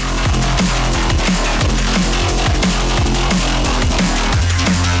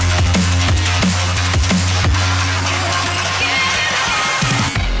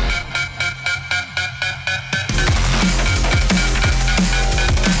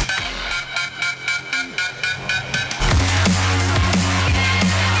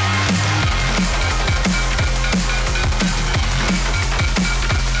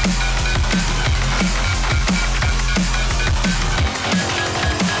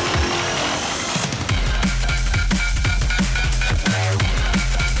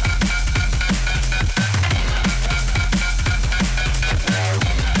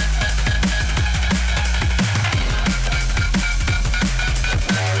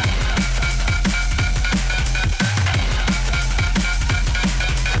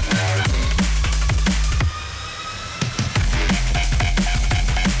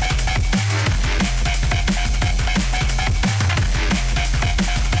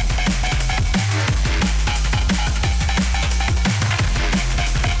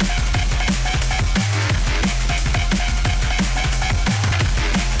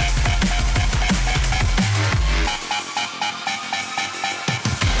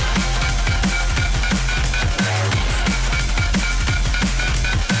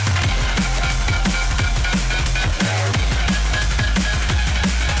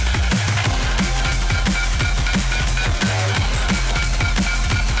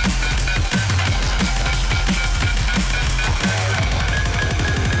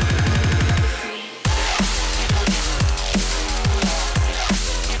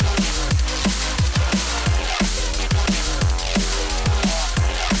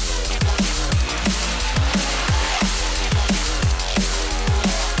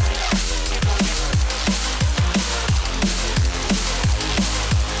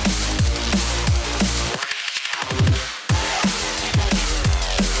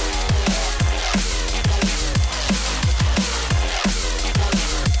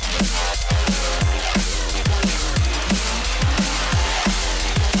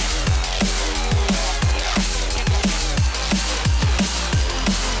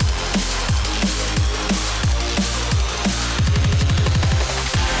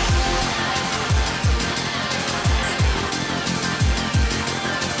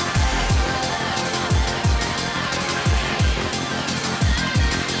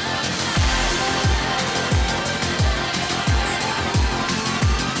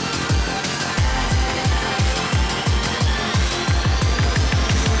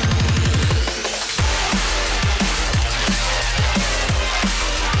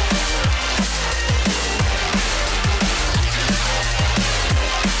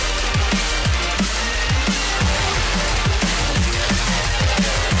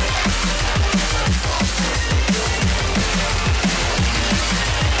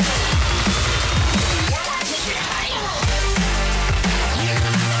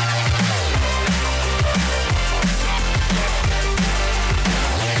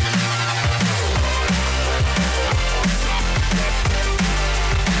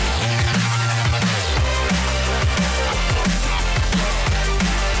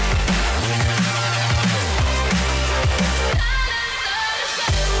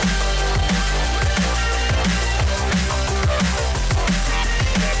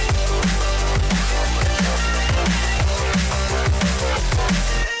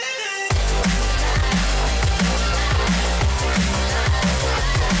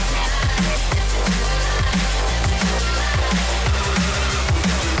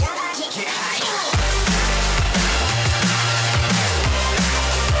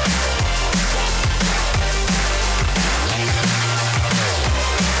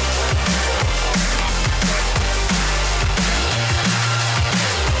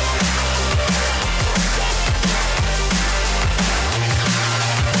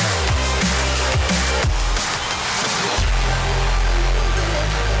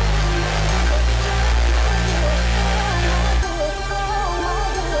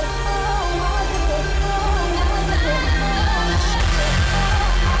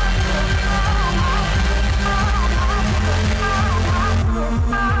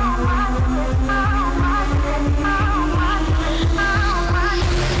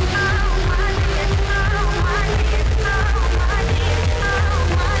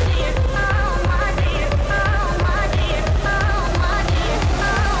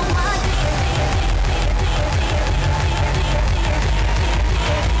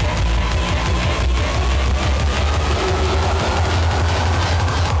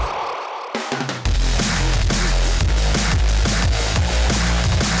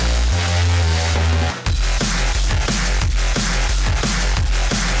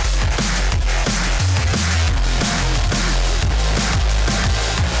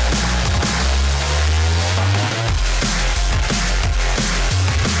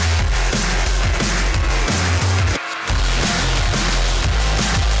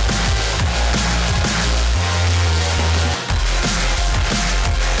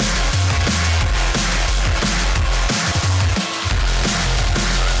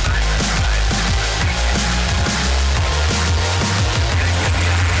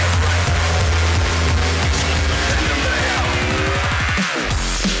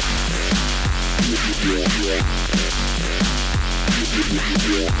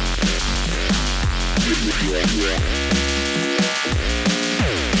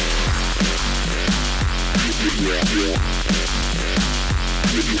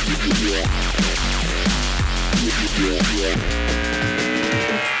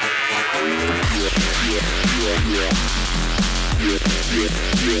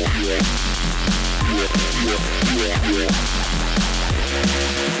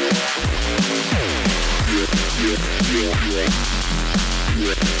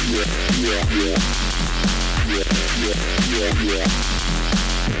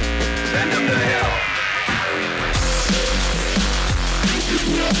 Send them to hell.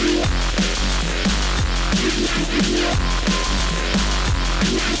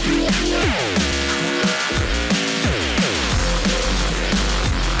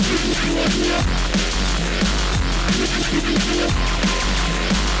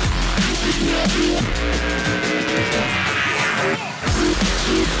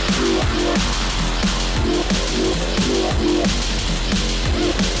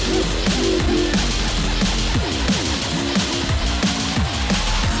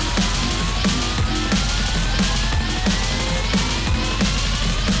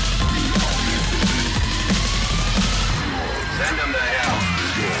 Send them to hell.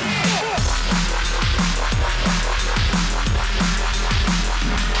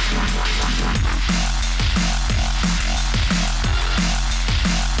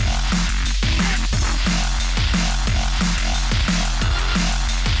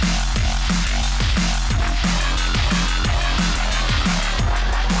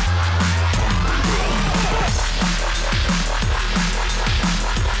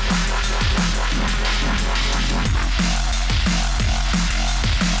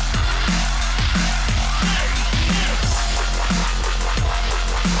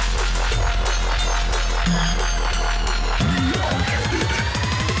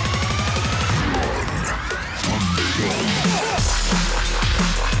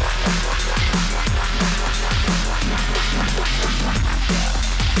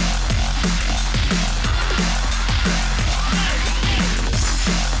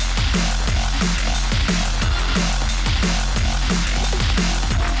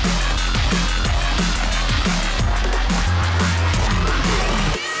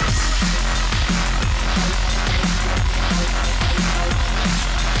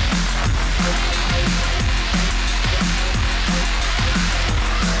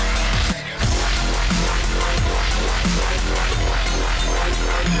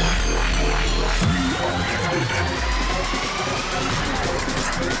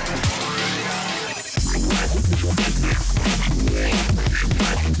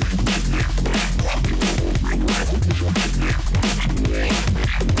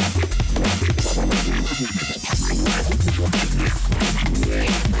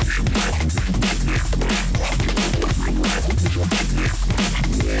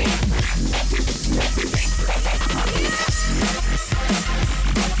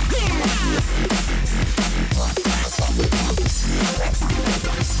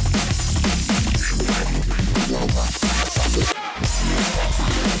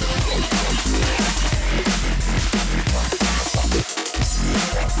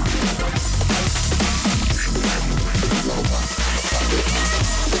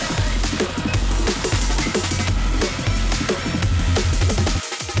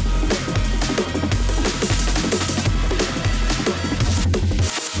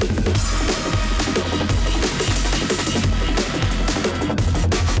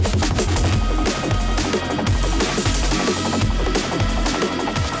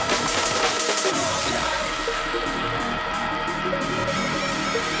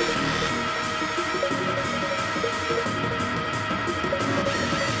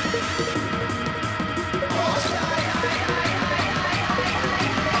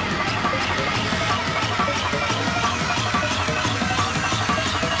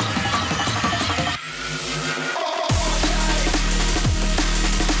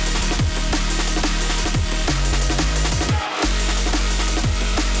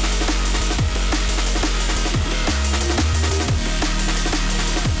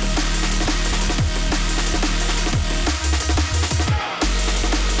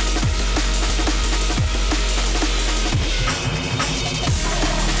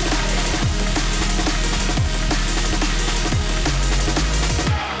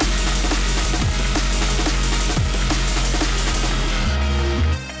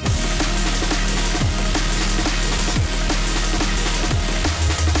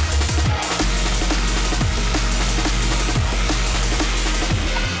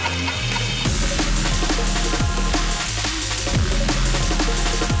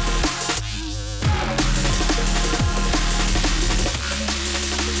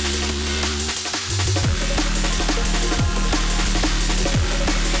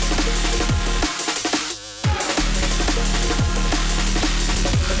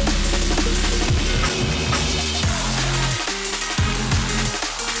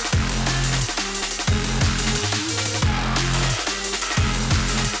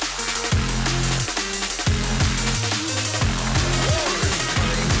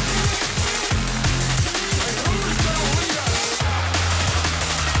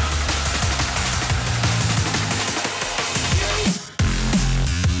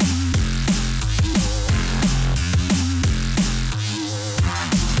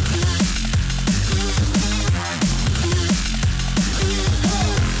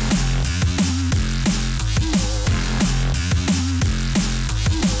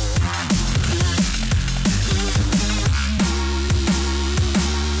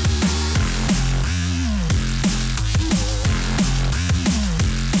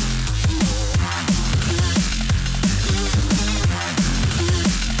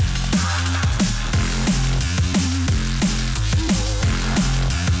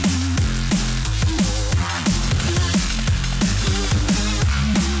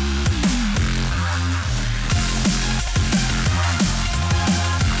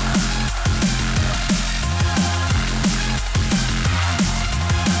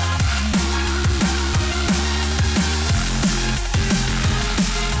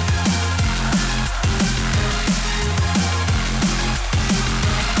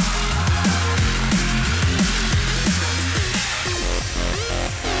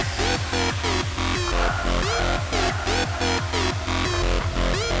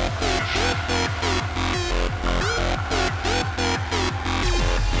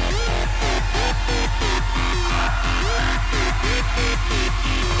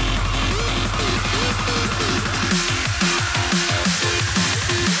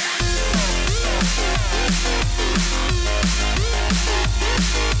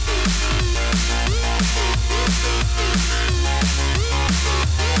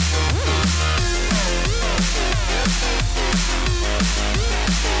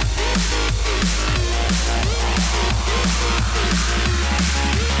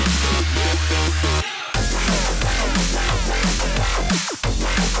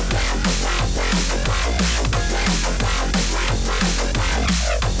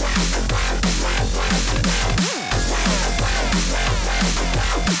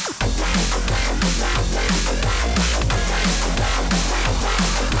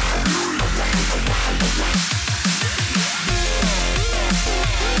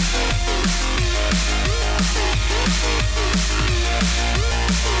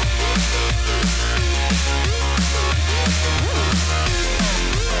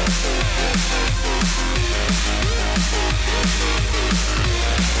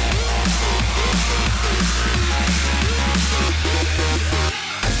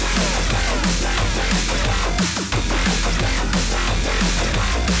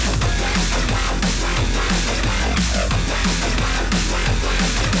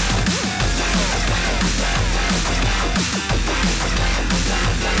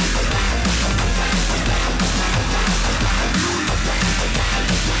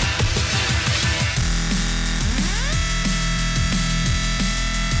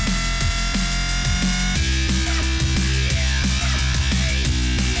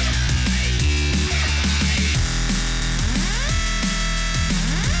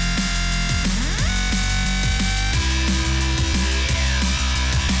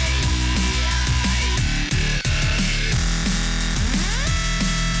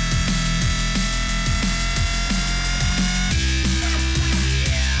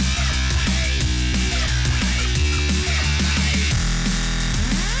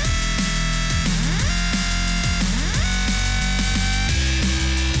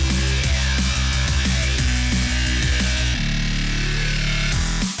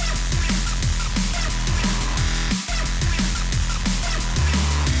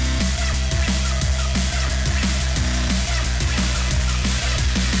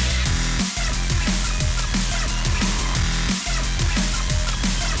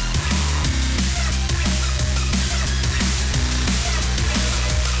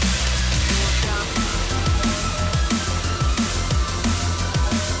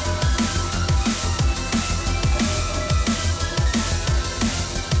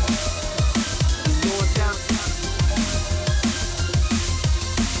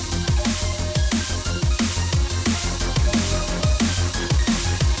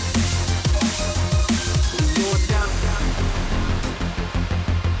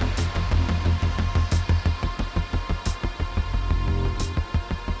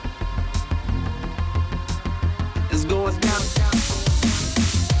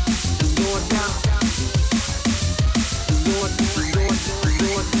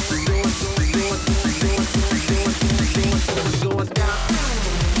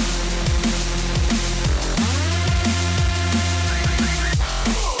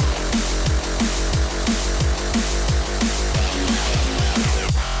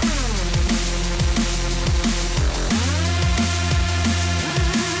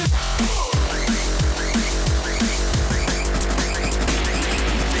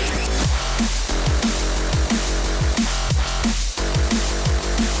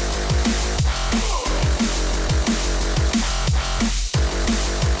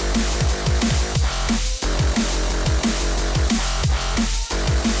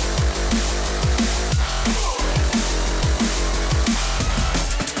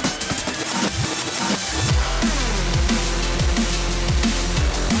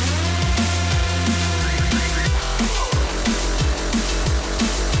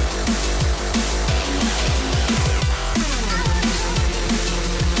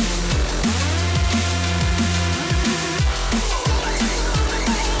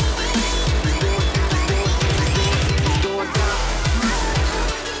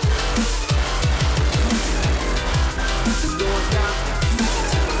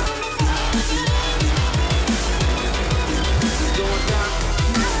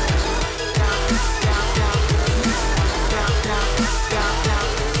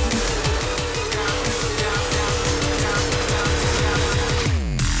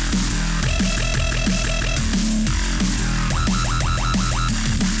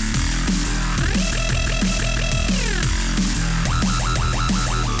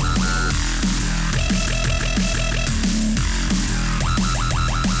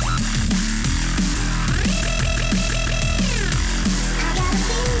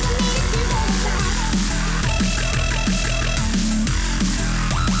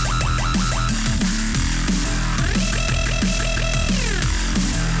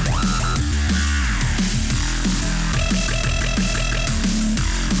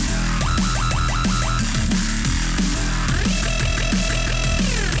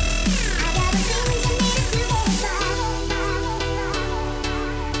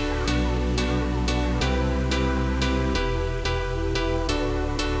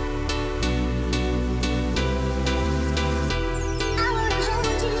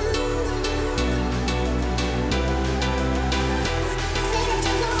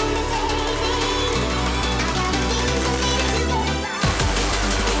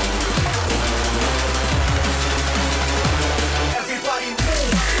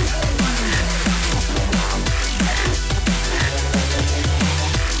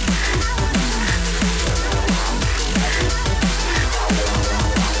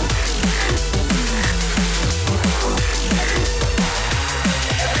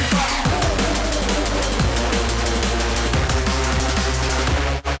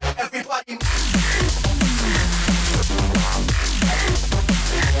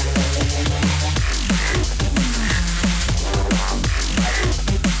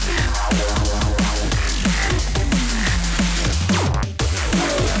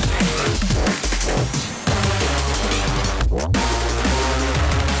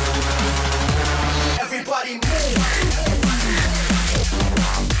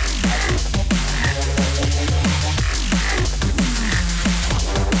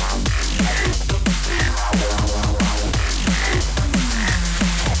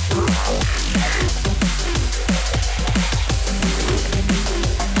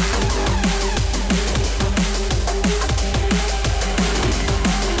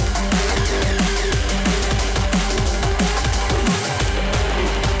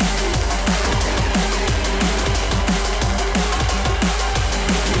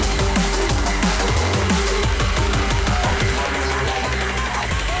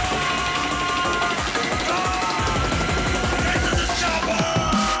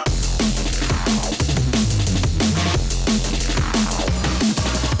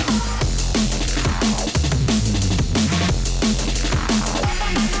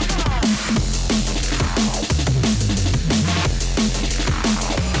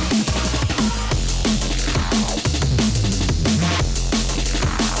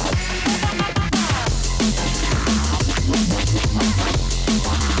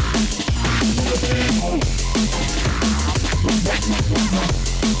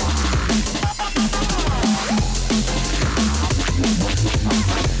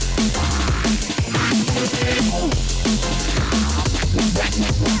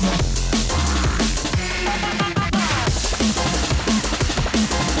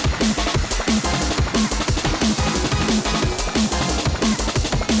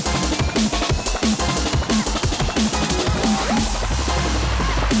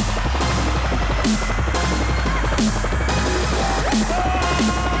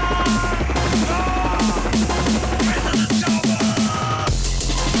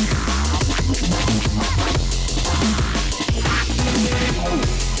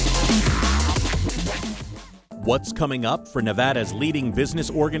 what's coming up for Nevada's leading business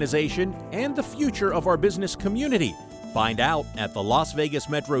organization and the future of our business community. Find out at the Las Vegas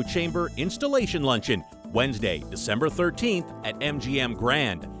Metro Chamber Installation Luncheon, Wednesday, December 13th at MGM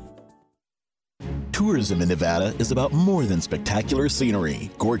Grand. Tourism in Nevada is about more than spectacular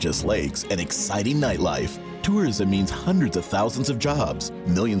scenery, gorgeous lakes, and exciting nightlife. Tourism means hundreds of thousands of jobs,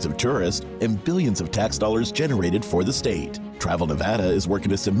 millions of tourists, and billions of tax dollars generated for the state. Travel Nevada is working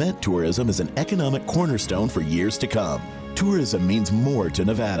to cement tourism as an economic cornerstone for years to come. Tourism means more to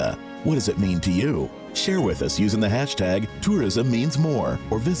Nevada. What does it mean to you? Share with us using the hashtag TourismMeansMore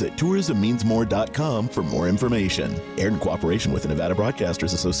or visit tourismmeansmore.com for more information. Aired in cooperation with the Nevada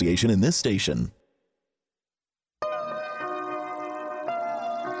Broadcasters Association and this station.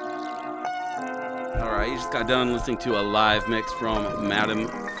 You just got done listening to a live mix from Madam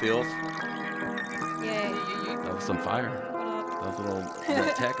Filth. Yay. That was some fire. That was a little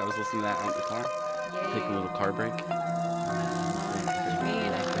tech. I was listening to that out in the car. Yay. Taking a little car break.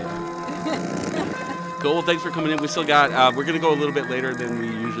 Cool. Well, thanks for coming in. We still got, we're going to go a little bit later than we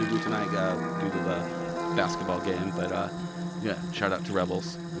usually do tonight due to the basketball game. But yeah, shout out to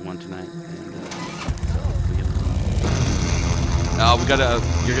Rebels. We won tonight. And we got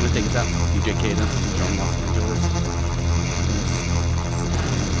you're going to take us out. DJ Kadence from Los Angeles.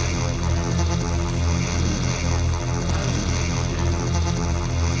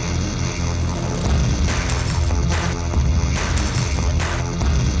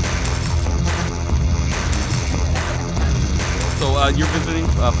 So you're visiting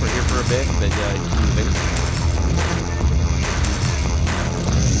here for a bit, but you can invite us.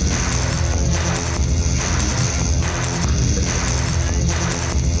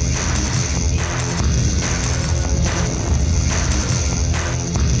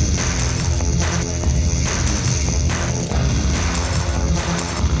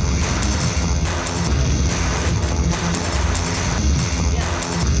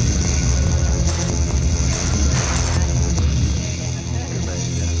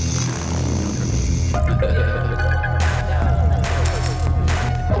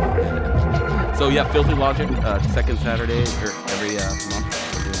 So yeah, Filthy Logic, second Saturday or every month.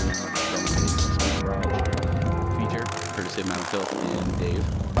 We're doing a drum and bass feature, courtesy of Madam Filth and Dave.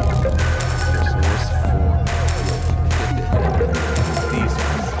 Your source for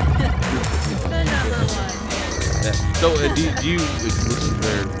yeah. So do you exclusive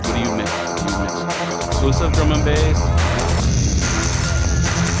or what do you mix? Do you mix exclusive drum and bass?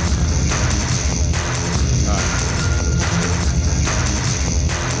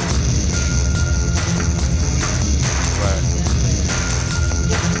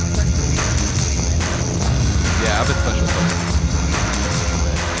 Yeah, I have a special place.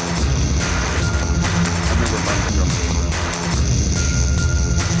 I remember buying the drum kit.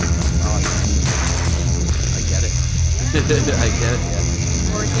 I get it. I get it,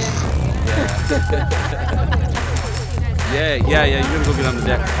 yeah. Yeah, you're gonna go get on the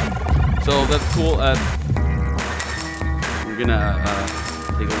deck. So that's cool. We're gonna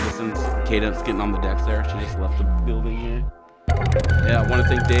take a listen. Cadence getting on the decks there. She just left the building here. Yeah, I want to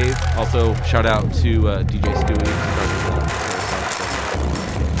thank Dave. Also, shout out to DJ Stu-E.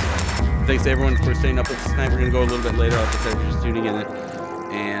 Thanks to everyone for staying up with us tonight. We're going to go a little bit later. Like I said, we're just tuning in.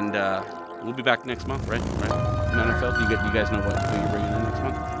 And we'll be back next month, right? Madam Filth, you guys know who you're bringing in next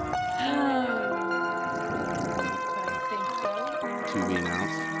month? To be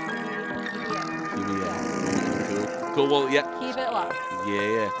announced. Cool. Well, yeah. Keep it locked.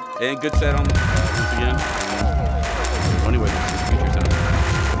 Yeah. And good set on once again. Anyway, this is FUTURESOUND.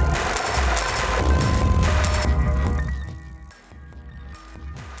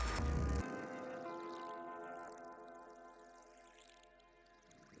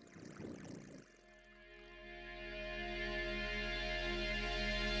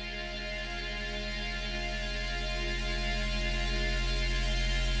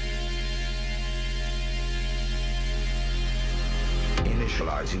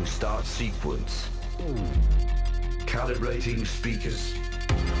 Initializing start sequence. Calibrating speakers.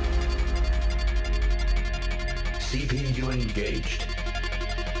 CPU engaged.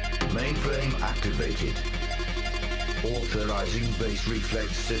 Mainframe activated. Authorizing base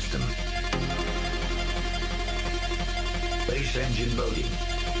reflex system. Base engine loading.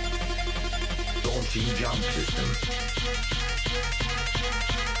 Launching jump system.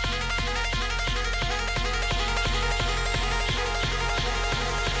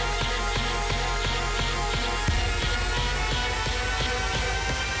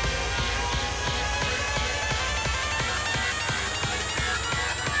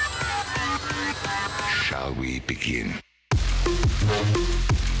 Shall we begin?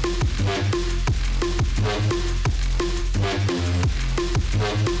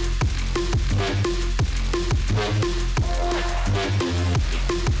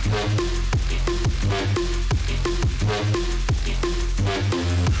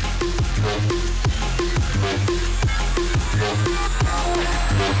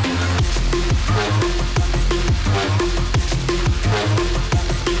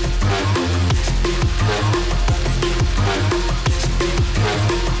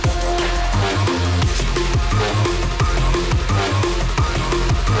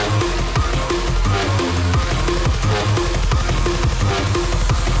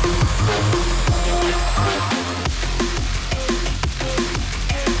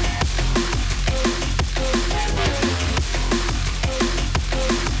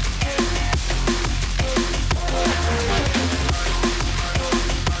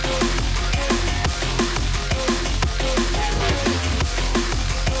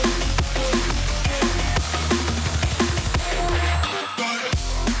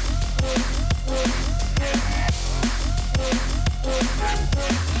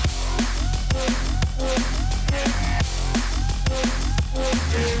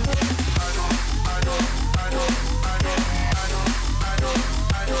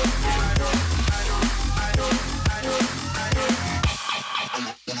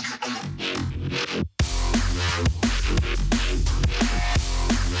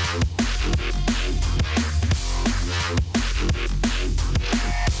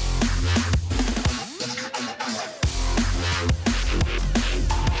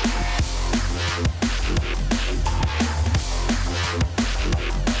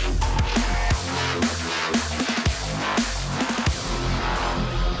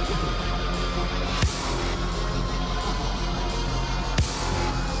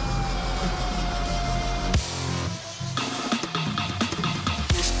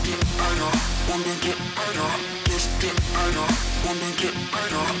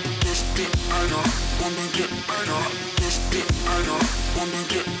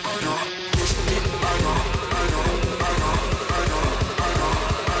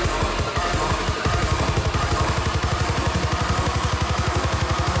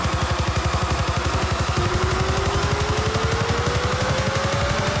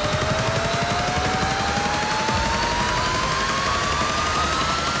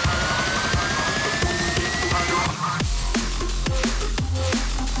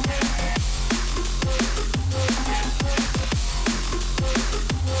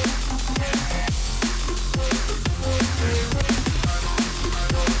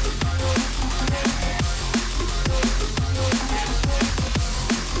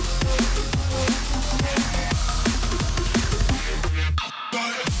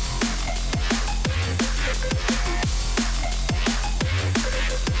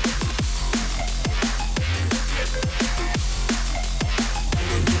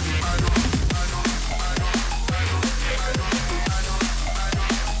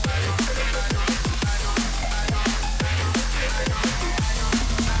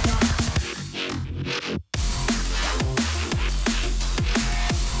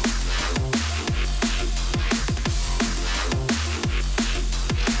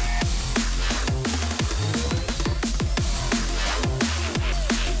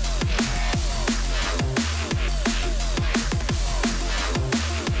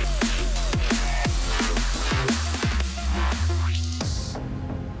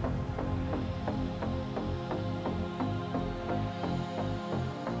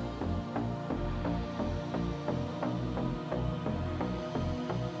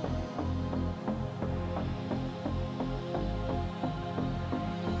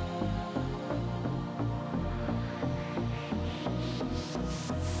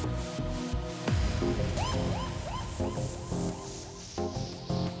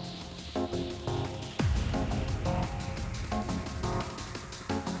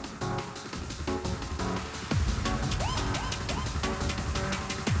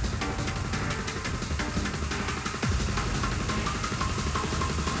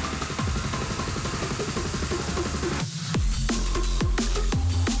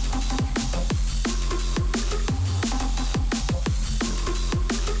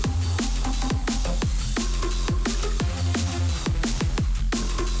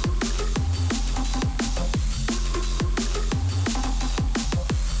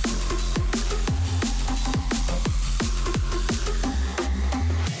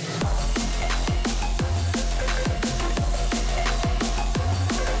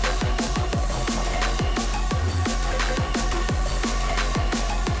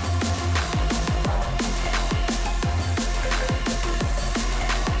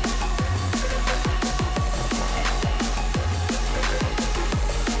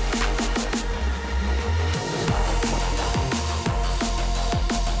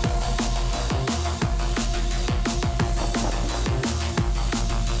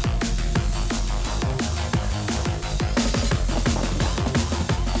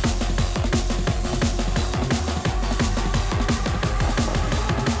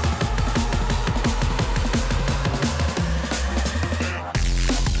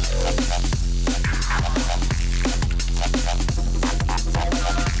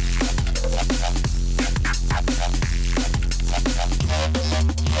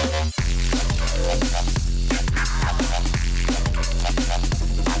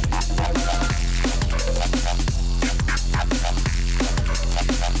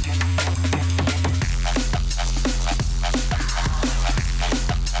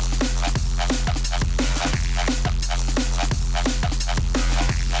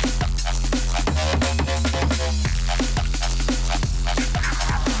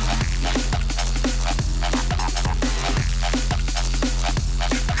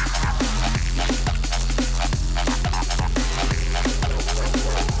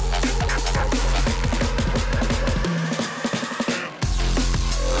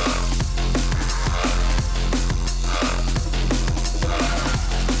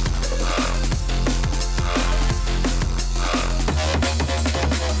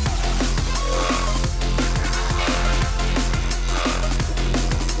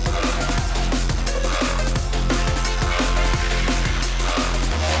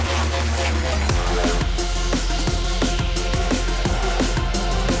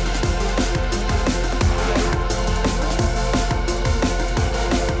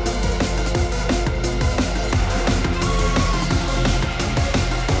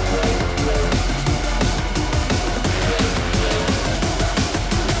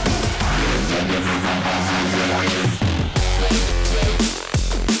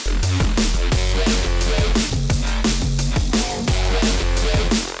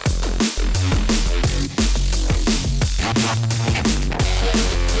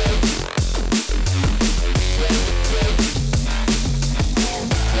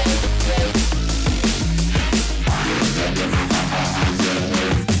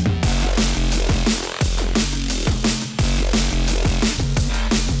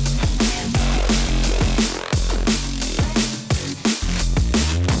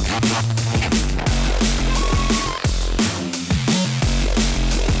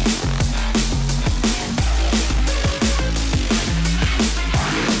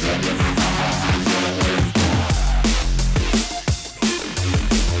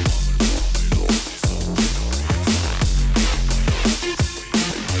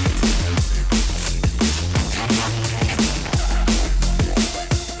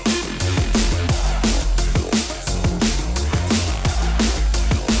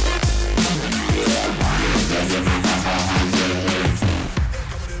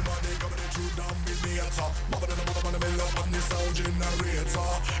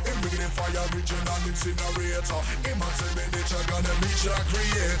 incinerator. Imagine gonna meet your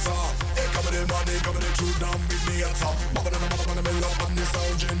creator. Hey, come with the money, come with the true dominator. Mother than a mother, man, me love on the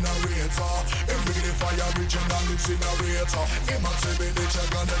sound generator. Every the fire, original incinerator. Imagine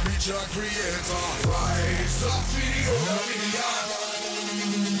gonna meet your creator. Rise up, video,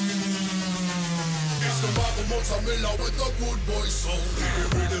 it's the Marvel Mozzarella with the good boy soul. Feel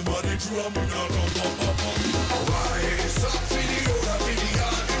the rhythm of the drum in a rum, pum, pum, pum. Rise up, video,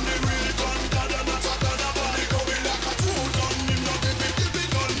 in the real gun, body coming like a true gun. Him not the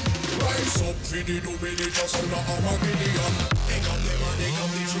gun. Rise up, video, dominator, sound of Armageddon. They come the man, they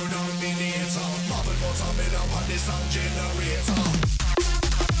come the true dominator. Marvel Mozzarella on the sound generator.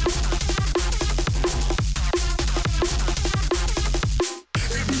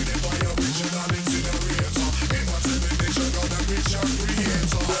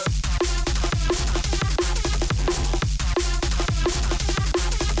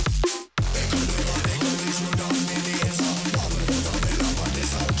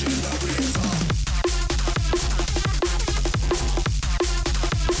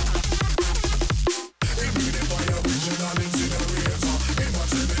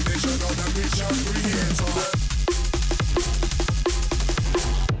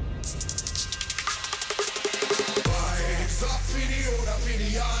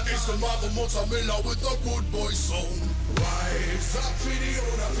 Mozzarella with the good boy sound. Rise up, video,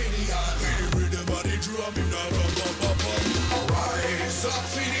 the rhythm of the drum in the rum, bum, bum, bum. Rise up,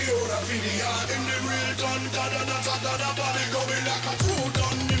 video, in the real gun, da body coming like a true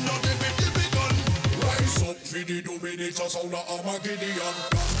gun. Him not the gun. Rise up, video, dominator, sound of Armageddon.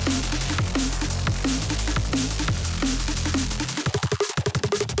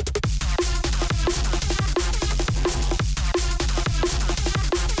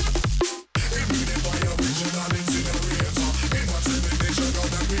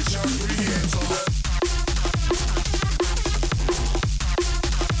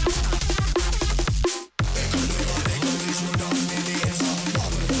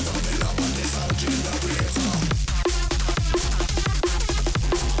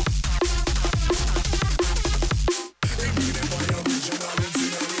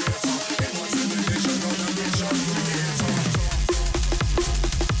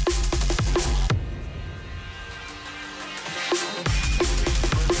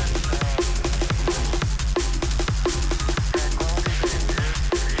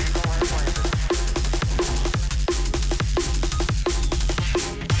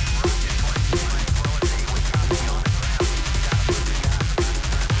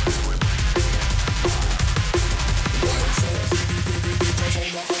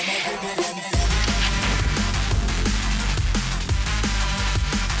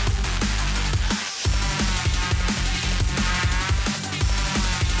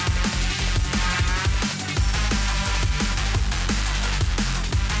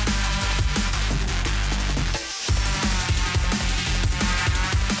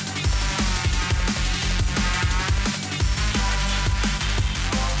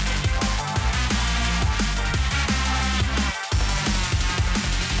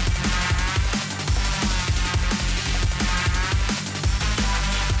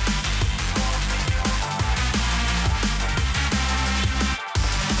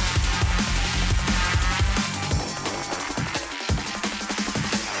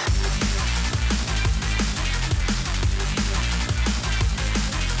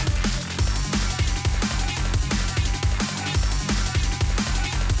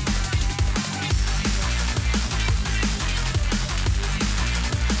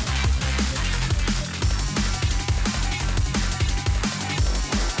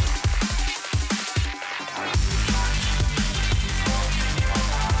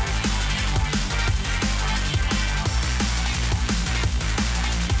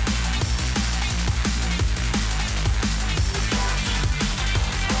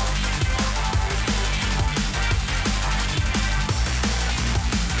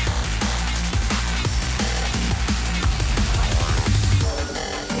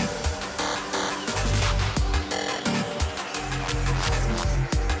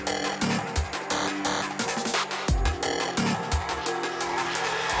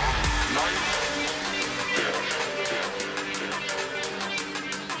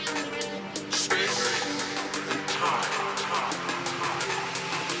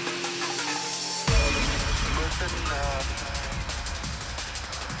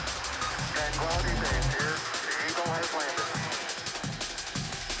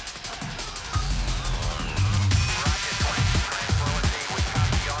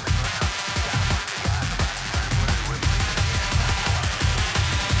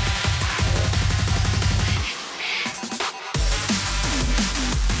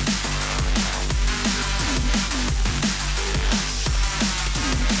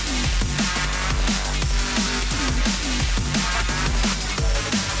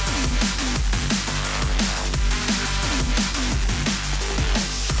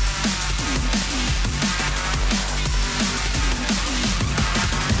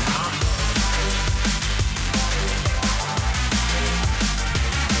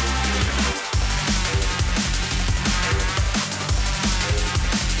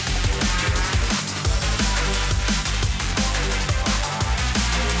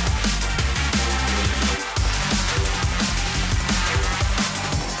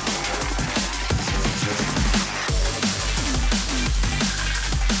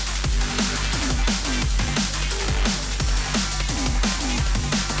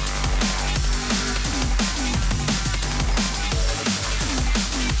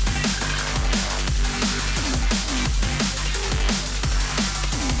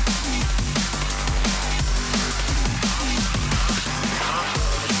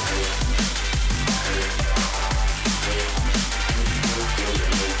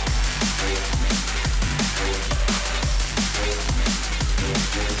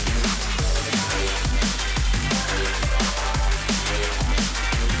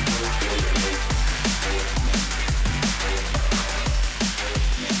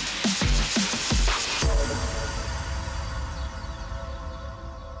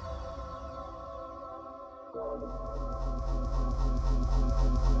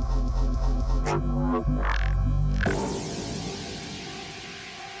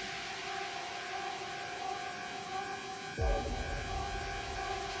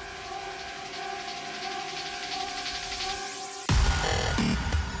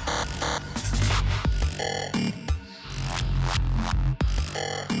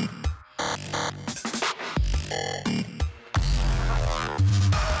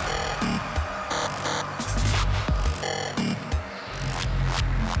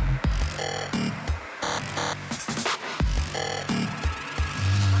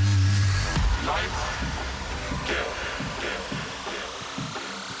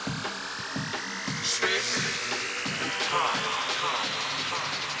 Space, time.